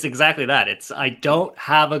 It's exactly that. I don't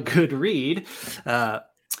have a good read.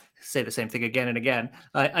 Say the same thing again and again.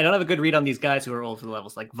 I don't have a good read on these guys who are old for the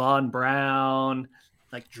levels, like Von Brown,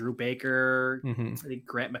 like Drew Baker. Mm-hmm. I think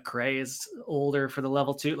Grant McRae is older for the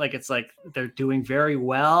level 2. Like, it's like they're doing very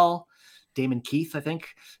well. Damon Keith, I think,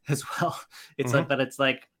 as well. It's like, but it's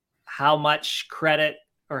like, how much credit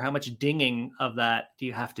or how much dinging of that do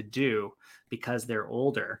you have to do because they're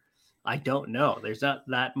older? I don't know. There's not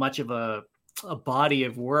that much of a body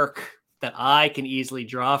of work that I can easily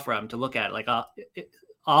draw from to look at. Like,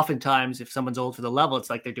 oftentimes, if someone's old for the level, it's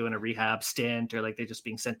like they're doing a rehab stint or like they're just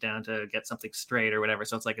being sent down to get something straight or whatever.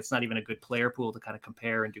 So it's like, it's not even a good player pool to kind of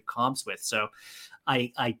compare and do comps with. So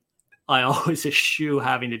I always eschew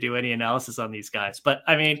having to do any analysis on these guys. But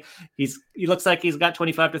I mean, he looks like he's got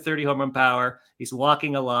 25 to 30 home run power. He's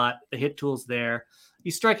walking a lot. The hit tool's there.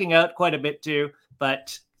 He's striking out quite a bit too,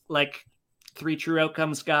 but like 3 true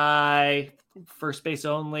outcomes guy, first base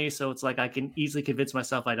only. So it's like I can easily convince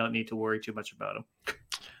myself I don't need to worry too much about him.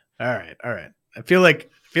 All right. I feel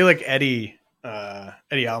like Eddie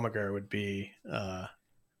Almaguer would be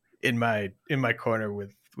in my corner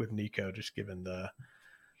with Nico, just given the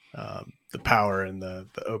power and the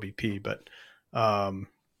OBP. But I'm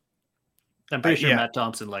pretty sure Matt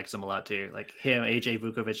Thompson likes him a lot too. Like him, AJ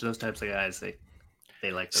Vukovic, those types of guys, they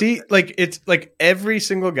like. See, guys. like it's like every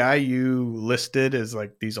single guy you listed as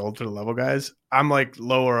like these ultra level guys, I'm like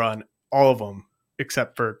lower on all of them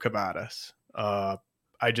except for Cavadas. I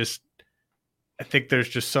think there's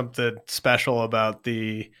just something special about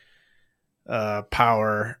the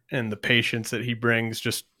power and the patience that he brings,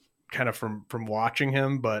 just kind of from watching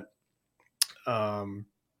him. But I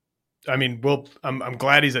mean, I'm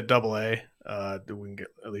glad he's at AA. We can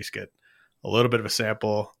at least get a little bit of a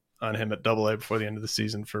sample on him at AA before the end of the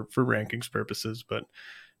season for rankings purposes. But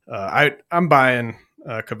I'm buying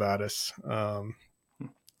Cavadas,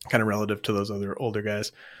 kind of relative to those other older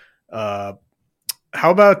guys. How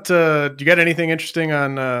about do you got anything interesting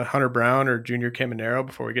on Hunter Brown or Junior Caminero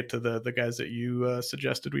before we get to the guys that you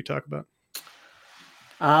suggested we talk about?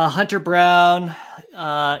 Hunter Brown,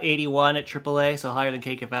 81 at AAA, so higher than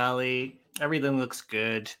Keika Valley. Everything looks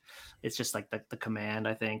good. It's just like the command,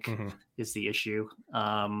 I think, is the issue.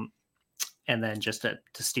 And then just to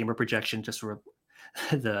steamer projection, just for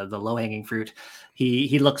the low hanging fruit,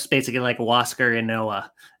 he looks basically like Wasker and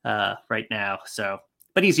Noah right now. So,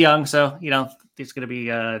 but he's young, so there's going to be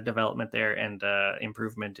development there and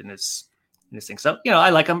improvement in his thing. So I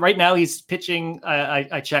like him right now. He's pitching.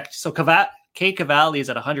 I checked. So K Cavalli is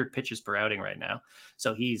at 100 pitches per outing right now.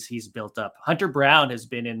 So he's built up. Hunter Brown has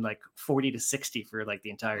been in like 40 to 60 for like the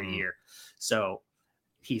entire year. So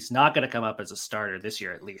he's not going to come up as a starter this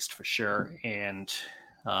year, at least for sure. And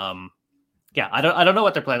I don't know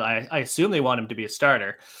what they're playing. I assume they want him to be a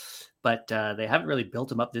starter, but they haven't really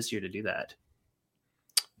built him up this year to do that.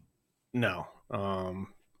 No.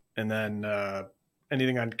 And then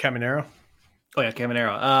anything on Caminero? Oh yeah,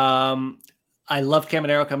 Caminero. I loved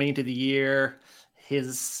Caminero coming into the year.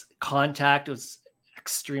 His contact was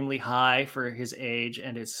extremely high for his age,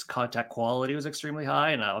 and his contact quality was extremely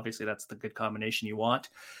high. And obviously that's the good combination you want.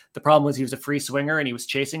 The problem was he was a free swinger and he was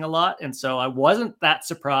chasing a lot. And so I wasn't that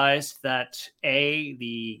surprised that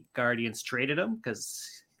the Guardians traded him,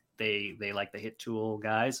 because they like the hit tool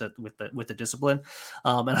guys with the discipline.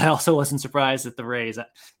 And I also wasn't surprised that the Rays,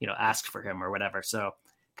 asked for him or whatever. So,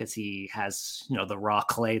 because he has, the raw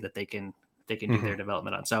clay that they can do their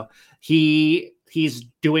development on. So he's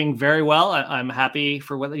doing very well. I'm happy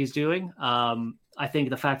for what he's doing. I think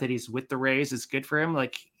the fact that he's with the Rays is good for him.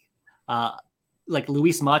 Like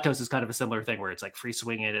Luis Matos is kind of a similar thing where it's like free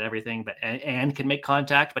swinging and everything, but and can make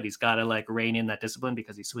contact, but he's got to like rein in that discipline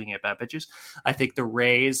because he's swinging at bad pitches. I think the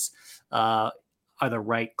Rays are the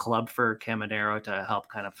right club for Caminero to help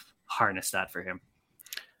kind of harness that for him.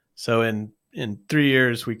 So in 3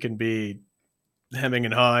 years, we can be hemming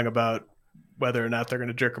and hawing about whether or not they're going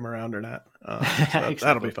to jerk him around or not. So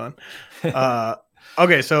that'll be fun.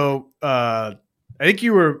 Okay. So I think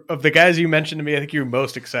you were, of the guys you mentioned to me, I think you were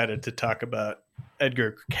most excited to talk about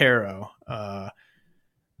Edgar Caro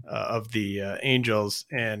of the Angels.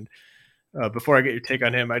 And before I get your take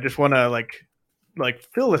on him, I just want to like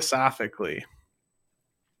philosophically,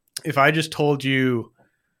 if I just told you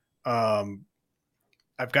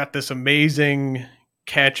I've got this amazing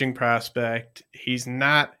catching prospect, he's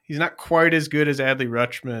not quite as good as Adley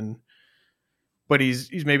Rutschman, but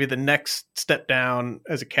he's maybe the next step down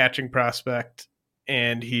as a catching prospect,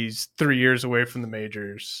 and he's 3 years away from the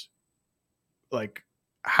majors. Like,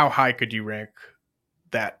 how high could you rank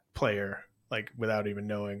that player, like, without even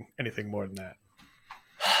knowing anything more than that?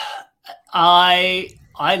 I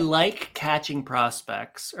like catching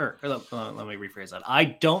prospects, or let me rephrase that. I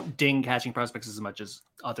don't ding catching prospects as much as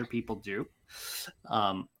other people do.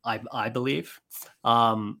 I believe,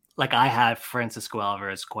 like I have Francisco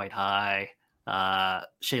Alvarez quite high.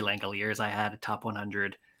 Shea Langoliers I had a top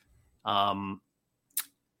 100.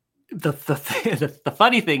 The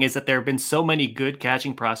funny thing is that there have been so many good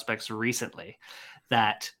catching prospects recently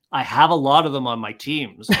that I have a lot of them on my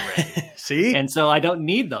teams already. See? And so I don't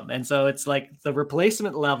need them. And so it's like the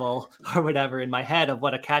replacement level or whatever in my head of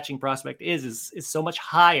what a catching prospect is so much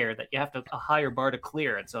higher that you have a higher bar to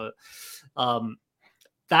clear. And so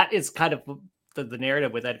that is kind of the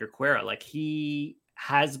narrative with Edgar Quero. Like he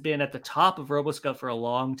has been at the top of RoboScout for a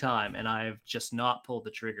long time, and I've just not pulled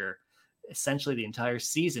the trigger essentially the entire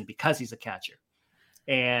season because he's a catcher.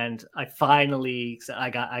 And I finally said, I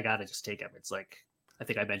got to just take him. It's like, I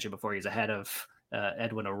think I mentioned before, he's ahead of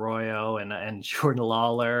Edwin Arroyo and Jordan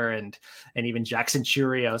Lawler and even Jackson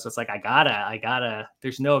Churio. So it's like, I gotta,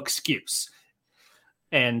 there's no excuse.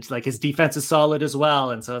 And like his defense is solid as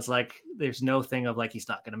well. And so it's like, there's no thing of like, he's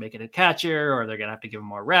not going to make it a catcher or they're going to have to give him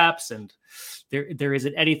more reps. And there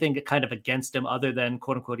isn't anything kind of against him other than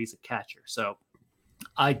quote unquote, he's a catcher. So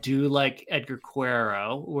I do like Edgar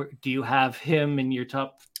Quero. Do you have him in your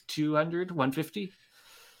top 200, 150?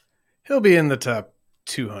 He'll be in the top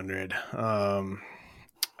 200.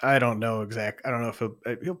 I don't know I don't know if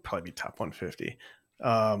he'll probably be top 150.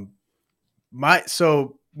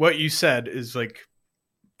 So what you said is like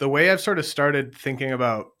the way I've sort of started thinking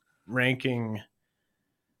about ranking.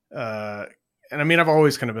 And I mean, I've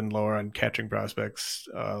always kind of been lower on catching prospects.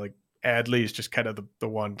 Like Adley is just kind of the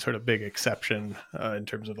one sort of big exception in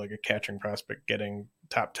terms of like a catching prospect getting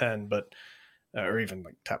top 10, but or even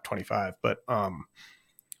like top 25. But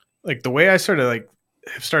like the way I sort of like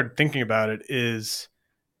have started thinking about it is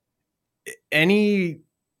any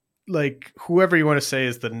like whoever you want to say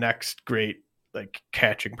is the next great like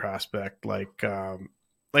catching prospect. Like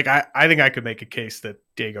I think I could make a case that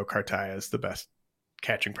Diego Cartaya is the best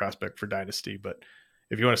catching prospect for Dynasty. But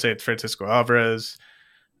if you want to say it's Francisco Alvarez,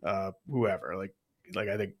 whoever, like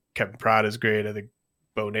I think Kevin Pratt is great. I think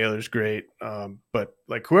Bo Naylor's great. But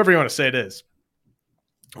like whoever you want to say it is,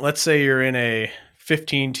 let's say you're in a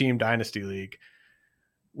 15-team Dynasty league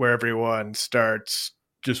where everyone starts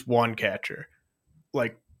just one catcher.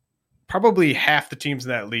 Like probably half the teams in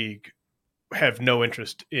that league have no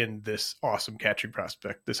interest in this awesome catching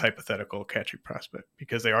prospect, this hypothetical catching prospect,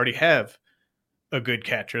 because they already have a good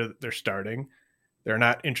catcher that they're starting. They're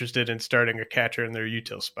not interested in starting a catcher in their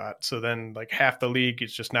util spot. So then like half the league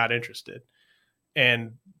is just not interested.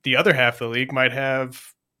 And the other half of the league might have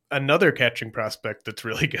another catching prospect that's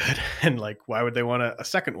really good. And like, why would they want a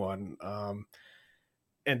second one?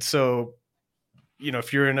 And so, you know,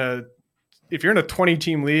 if you're in a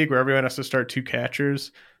 20-team league where everyone has to start two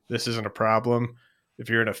catchers, this isn't a problem. If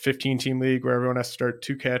you're in a 15-team league where everyone has to start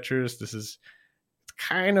two catchers, this is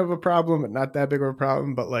kind of a problem, but not that big of a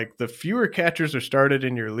problem. But like the fewer catchers are started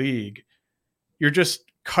in your league, you're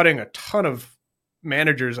just cutting a ton of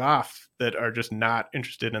managers off that are just not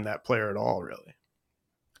interested in that player at all, really.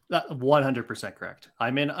 100% correct.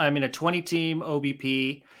 I'm in a 20-team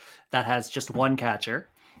OBP that has just one catcher,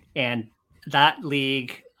 and that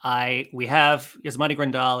league we have Yasmani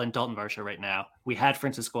Grandal and Dalton Varsho right now. We had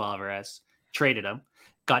Francisco Alvarez, traded him,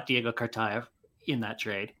 got Diego Cartaya in that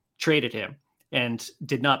trade, traded him, and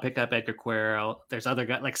did not pick up Edgar Quero. There's other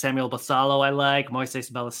guys like Samuel Basalo I like,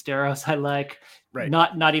 Moises Ballesteros I like. Right.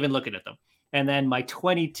 Not even looking at them. And then my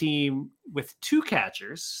 20 team with two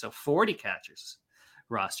catchers, so 40 catchers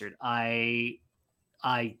rostered, I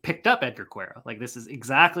picked up Edgar Quero. Like this is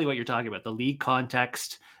exactly what you're talking about, the league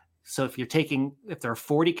context. So if there are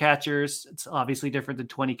 40 catchers, it's obviously different than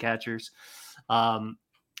 20 catchers. And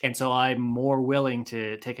so I'm more willing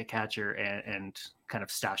to take a catcher and kind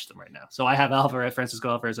of stash them right now. So I have Francisco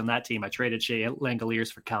Alvarez on that team. I traded Shea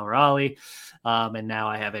Langoliers for Cal Raleigh. And now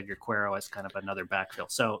I have Edgar Quero as kind of another backfill.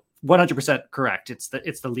 So 100% correct. It's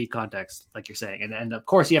the league context, like you're saying. And of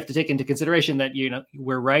course you have to take into consideration that, you know,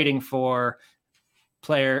 we're writing for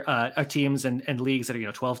teams and leagues that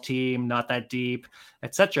are 12 team, not that deep,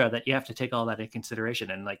 etc. That you have to take all that into consideration,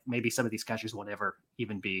 and like maybe some of these catchers won't ever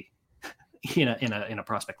even be in a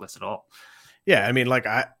prospect list at all. Yeah, I mean, like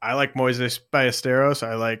I like Moises Ballesteros,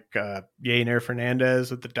 I like Yainer Fernandez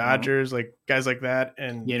with the Dodgers, like guys like that,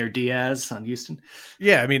 and Yainer Diaz on Houston.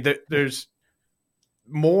 Yeah, I mean, there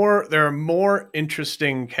are more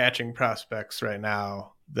interesting catching prospects right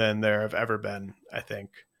now than there have ever been, I think,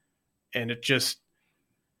 and I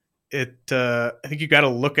think you got to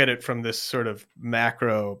look at it from this sort of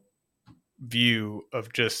macro view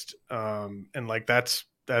of just, and like that's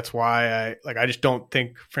that's why I just don't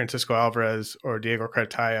think Francisco Alvarez or Diego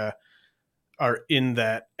Cartaya are in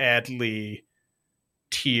that Adley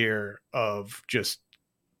tier of just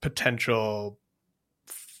potential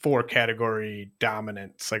 4 category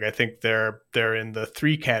dominance. Like I think they're in the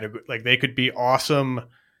 3 category. Like they could be awesome.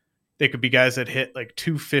 They could be guys that hit like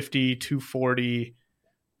 250, 240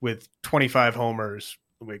 with 25 homers.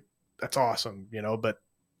 Like that's awesome, but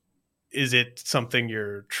is it something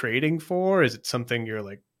you're trading for? Is it something you're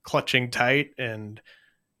like clutching tight and,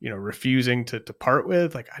 refusing to part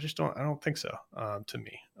with? Like, I don't think so, to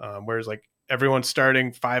me. Whereas like everyone's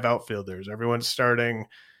starting 5 outfielders, everyone's starting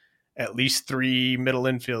at least 3 middle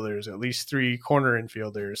infielders, at least 3 corner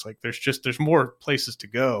infielders. Like there's more places to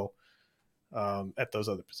go at those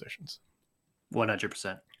other positions.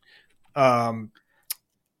 100%.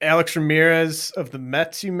 Alex Ramirez of the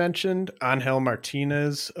Mets, you mentioned. Angel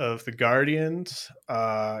Martinez of the Guardians.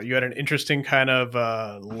 You had an interesting kind of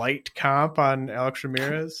light comp on Alex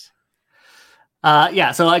Ramirez.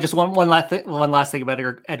 Yeah. So I just one last thing about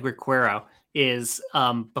Edgar Quero is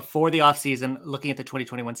before the offseason, looking at the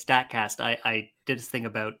 2021 StatCast, I did this thing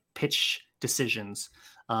about pitch decisions.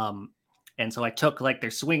 And so I took like their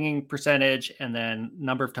swinging percentage and then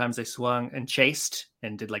number of times they swung and chased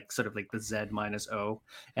and did like sort of like the Z minus O.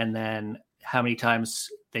 And then how many times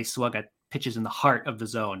they swung at pitches in the heart of the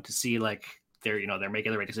zone to see like they're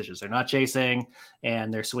making the right decisions. They're not chasing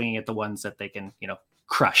and they're swinging at the ones that they can,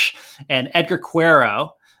 crush. And Edgar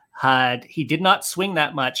Quero he did not swing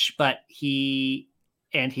that much, but he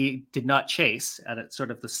did not chase at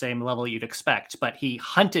sort of the same level you'd expect, but he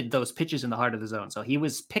hunted those pitches in the heart of the zone. So he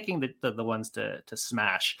was picking the ones to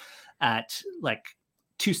smash at like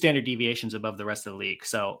 2 standard deviations above the rest of the league.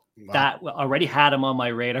 So that already had him on my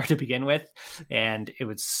radar to begin with. And it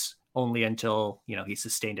was only until, he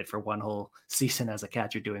sustained it for one whole season as a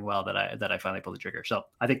catcher doing well that I finally pulled the trigger. So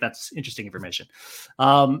I think that's interesting information.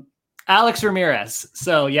 Alex Ramirez.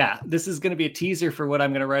 So yeah, this is going to be a teaser for what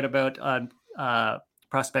I'm going to write about on,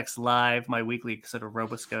 Prospects Live, my weekly sort of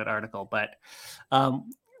RoboScout article, but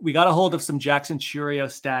we got a hold of some Jackson Chourio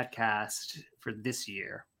StatCast for this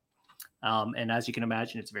year. And as you can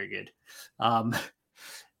imagine, it's very good.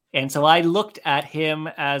 And so I looked at him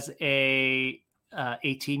as a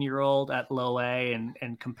 18-year-old at low A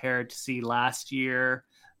and compared to see last year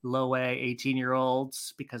low A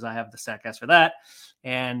 18-year-olds because I have the StatCast for that.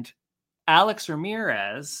 And Alex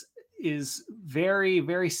Ramirez is very,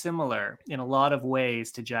 very similar in a lot of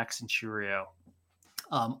ways to Jackson Chourio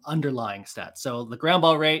underlying stats. So the ground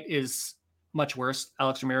ball rate is much worse.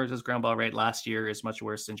 Alex Ramirez's ground ball rate last year is much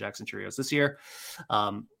worse than Jackson Chourio's this year.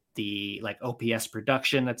 The like OPS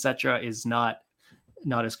production, etc., is not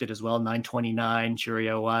as good as well. 929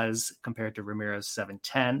 Chourio was compared to Ramirez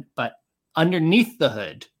 710. But underneath the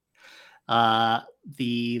hood,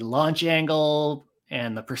 the launch angle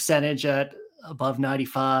and the percentage at above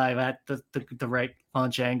 95 at the right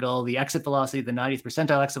launch angle, the exit velocity, the 90th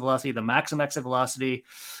percentile exit velocity, the maximum exit velocity,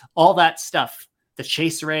 all that stuff, the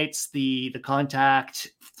chase rates, the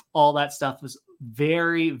contact, all that stuff was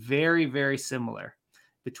very, very, very similar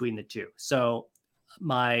between the two. So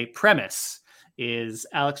my premise is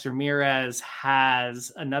Alex Ramirez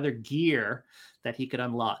has another gear that he could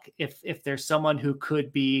unlock. If there's someone who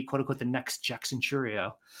could be quote unquote the next Jackson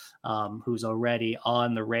Chourio, who's already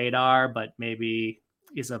on the radar, but maybe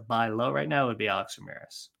is a buy low right now, it would be Alex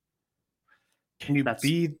Ramirez. Can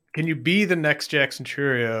you be the next Jackson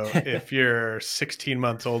Chourio if you're 16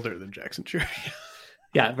 months older than Jackson Chourio?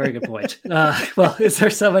 Yeah, very good point. Well, is there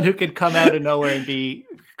someone who could come out of nowhere and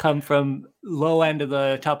come from low end of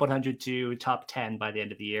the top 100 to top 10 by the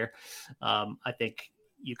end of the year? I think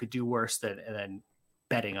you could do worse than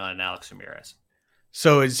betting on Alex Ramirez.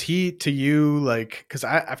 So is he to you like, because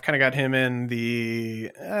I've kind of got him in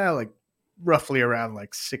the like roughly around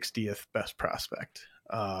like 60th best prospect.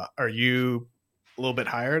 Are you a little bit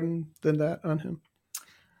higher than that on him?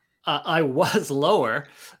 I was lower.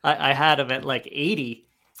 I had him at like 80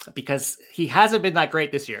 because he hasn't been that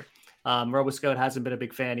great this year. RoboScout hasn't been a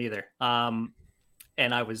big fan either. And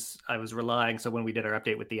I was relying. So when we did our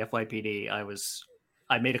update with the FYPD,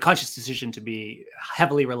 I made a conscious decision to be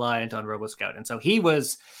heavily reliant on RoboScout. And so he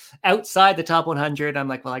was outside the top 100. I'm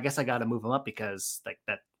like, well, I guess I got to move him up because like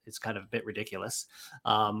that is kind of a bit ridiculous.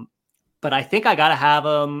 But I think I got to have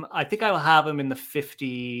him. I think I will have him in the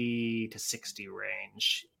 50 to 60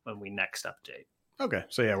 range when we next update. Okay.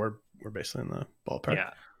 So yeah, we're basically in the ballpark.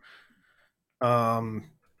 Yeah.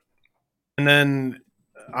 And then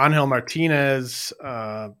Angel Martinez,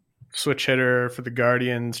 switch hitter for the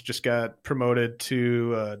Guardians, just got promoted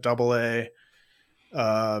to Double-A.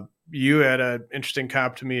 You had an interesting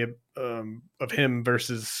comp to me of him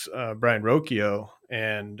versus Brian Rocchio,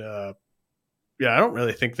 and I don't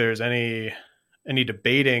really think there's any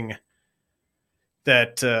debating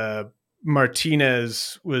that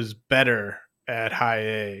Martinez was better at high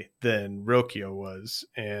A than Rocchio was,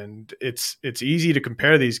 and it's easy to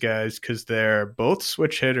compare these guys because they're both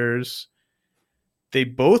switch hitters. They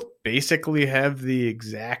both basically have the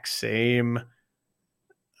exact same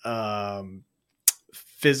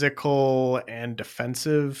physical and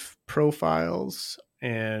defensive profiles,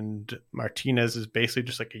 and Martinez is basically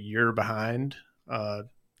just like a year behind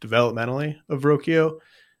developmentally of Rocchio.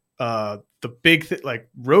 The big like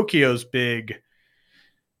Rocchio's big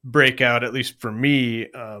breakout, at least for me,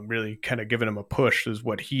 really kind of giving him a push is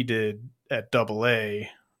what he did at AA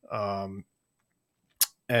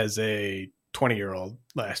as a 20-year-old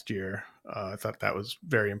last year. I thought that was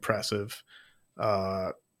very impressive.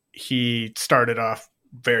 He started off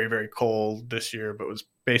very, very cold this year, but was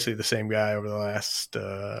basically the same guy over the last,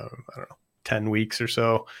 10 weeks or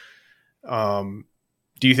so.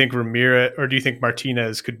 Do you think Ramirez or do you think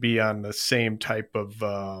Martinez could be on the same type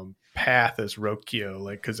of path as Rocchio?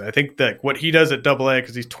 Like, because I think that what he does at AA,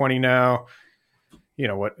 because he's 20 now,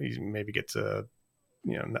 what he maybe gets a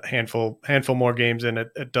handful more games in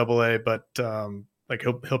at AA, but like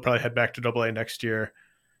he'll probably head back to AA next year.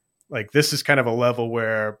 Like, this is kind of a level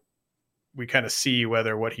where we kind of see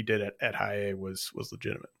whether what he did at high A was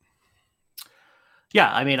legitimate. Yeah,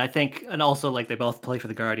 I mean, I think, and also like they both play for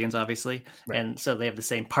the Guardians, obviously, right. And so they have the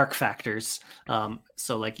same park factors.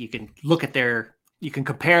 So like you can you can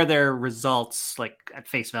compare their results like at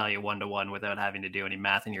face value 1-to-1 without having to do any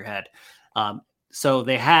math in your head. So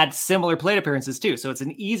they had similar plate appearances too. So it's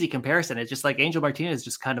an easy comparison. It's just like Angel Martinez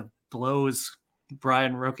just kind of blows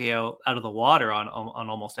Brian Rocchio out of the water on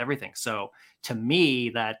almost everything. So to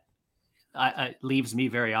me, that leaves me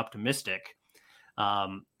very optimistic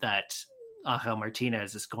that Angel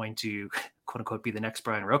Martinez is going to quote unquote be the next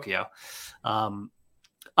Brian Rocchio.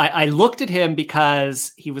 I looked at him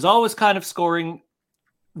because he was always kind of scoring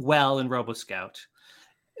well in RoboScout,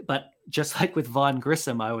 but just like with Vaughn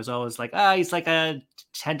Grissom, I was always like, he's like a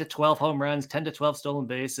 10 to 12 home runs, 10 to 12 stolen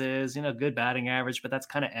bases, good batting average, but that's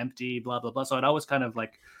kind of empty, blah, blah, blah. So I'd always kind of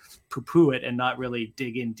like poo-poo it and not really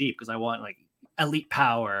dig in deep because I want like elite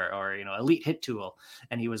power or, elite hit tool.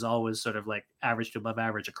 And he was always sort of like average to above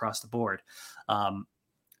average across the board.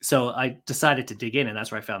 So I decided to dig in, and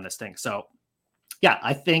that's where I found this thing. So yeah,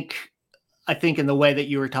 I think in the way that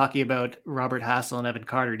you were talking about Robert Hassel and Evan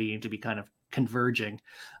Carter needing to be kind of converging,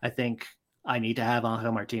 I think I need to have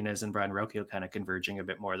Angel Martinez and Brian Rocchio kind of converging a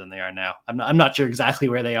bit more than they are now. I'm not sure exactly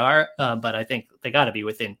where they are, but I think they got to be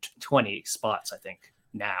within 20 spots, I think,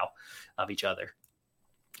 now of each other,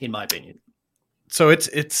 in my opinion. So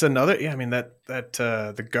it's another, I mean, that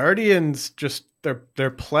the Guardians, just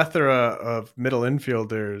their plethora of middle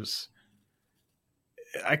infielders,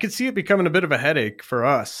 I could see it becoming a bit of a headache for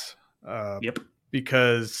us. Yep.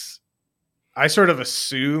 Because I sort of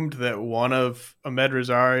assumed that one of Ahmed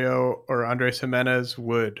Rosario or Andres Jimenez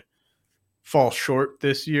would fall short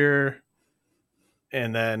this year.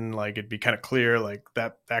 And then like, it'd be kind of clear, like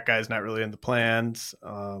that guy's not really in the plans.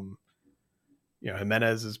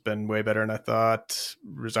 Jimenez has been way better than I thought.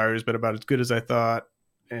 Rosario's been about as good as I thought.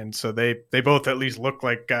 And so they both at least look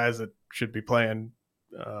like guys that should be playing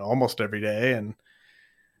almost every day. And,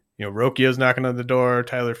 Rocchio's knocking on the door.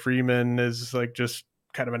 Tyler Freeman is like just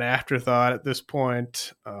kind of an afterthought at this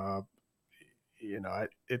point. It'll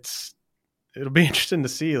be interesting to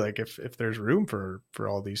see like if there's room for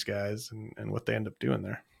all these guys and what they end up doing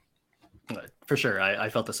there. For sure. I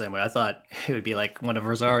felt the same way. I thought it would be like one of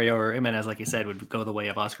Rosario or Jimenez, like you said, would go the way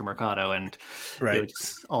of Oscar Mercado and right. It would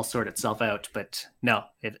just all sort itself out. But no,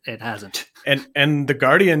 it hasn't. And the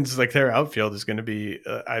Guardians, like their outfield is going to be,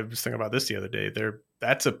 I was thinking about this the other day.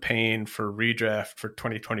 That's a pain for redraft for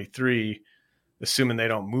 2023, assuming they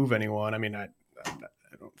don't move anyone. I mean, I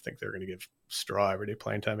don't think they're going to give Straw everyday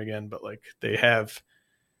playing time again, but like they have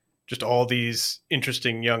just all these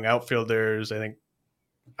interesting young outfielders. I think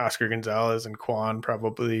Oscar Gonzalez and Kwan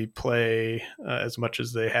probably play as much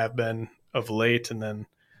as they have been of late, and then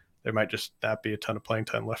there might just not be a ton of playing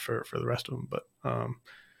time left for the rest of them. But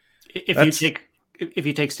if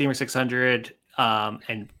you take Steamer 600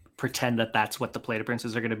 and pretend that that's what the plate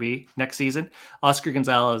appearances are going to be next season, Oscar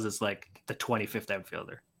Gonzalez is like the 25th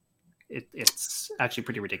outfielder. It's actually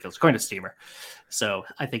pretty ridiculous according to Steamer. So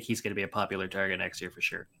I think he's going to be a popular target next year for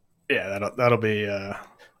sure. Yeah, that'll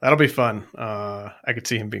be fun. I could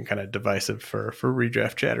see him being kind of divisive for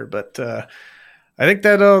redraft chatter, but I think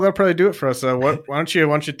that'll probably do it for us. Why don't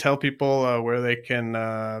you tell people where they can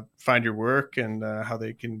find your work and how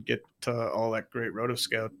they can get all that great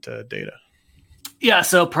RotoScout data? Yeah,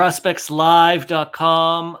 so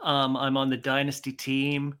prospectslive.com. I'm on the Dynasty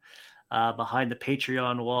team behind the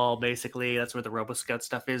Patreon wall. Basically, that's where the RoboScout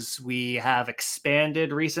stuff is. We have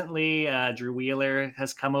expanded recently. Drew Wheeler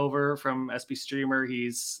has come over from SB Streamer.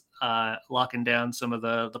 He's locking down some of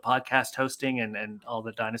the podcast hosting and all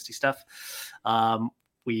the Dynasty stuff.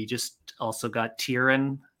 We just also got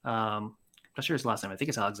Tyrion. I'm not sure his last name. I think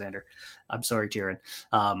it's Alexander. I'm sorry, Tyrion.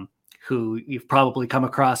 Who you've probably come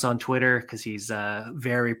across on Twitter because he's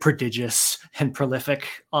very prodigious and prolific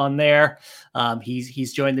on there.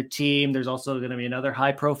 He's joined the team. There's also going to be another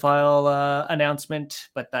high-profile announcement,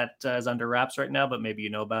 but that is under wraps right now, but maybe you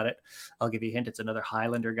know about it. I'll give you a hint. It's another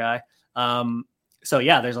Highlander guy. So,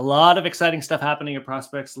 yeah, there's a lot of exciting stuff happening at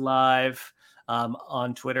Prospects Live.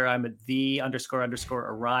 On Twitter, I'm at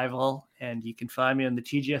 __arrival, and you can find me on the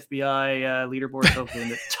TGFBI leaderboard, hopefully in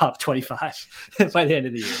the top 25 by the end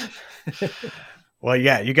of the year. Well,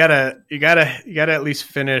 yeah, you gotta at least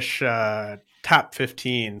finish top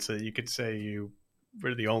 15, so you could say you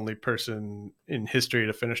were the only person in history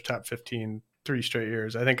to finish top 15 3 straight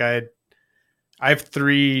years. I think I have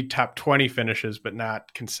 3 top 20 finishes, but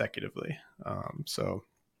not consecutively.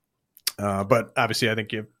 But obviously, I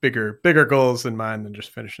think you have bigger goals than mine than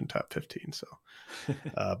just finishing top 15. So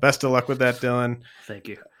best of luck with that, Dylan. Thank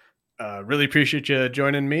you. Really appreciate you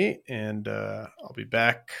joining me. And I'll be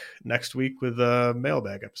back next week with a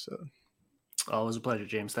mailbag episode. Always a pleasure,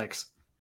 James. Thanks.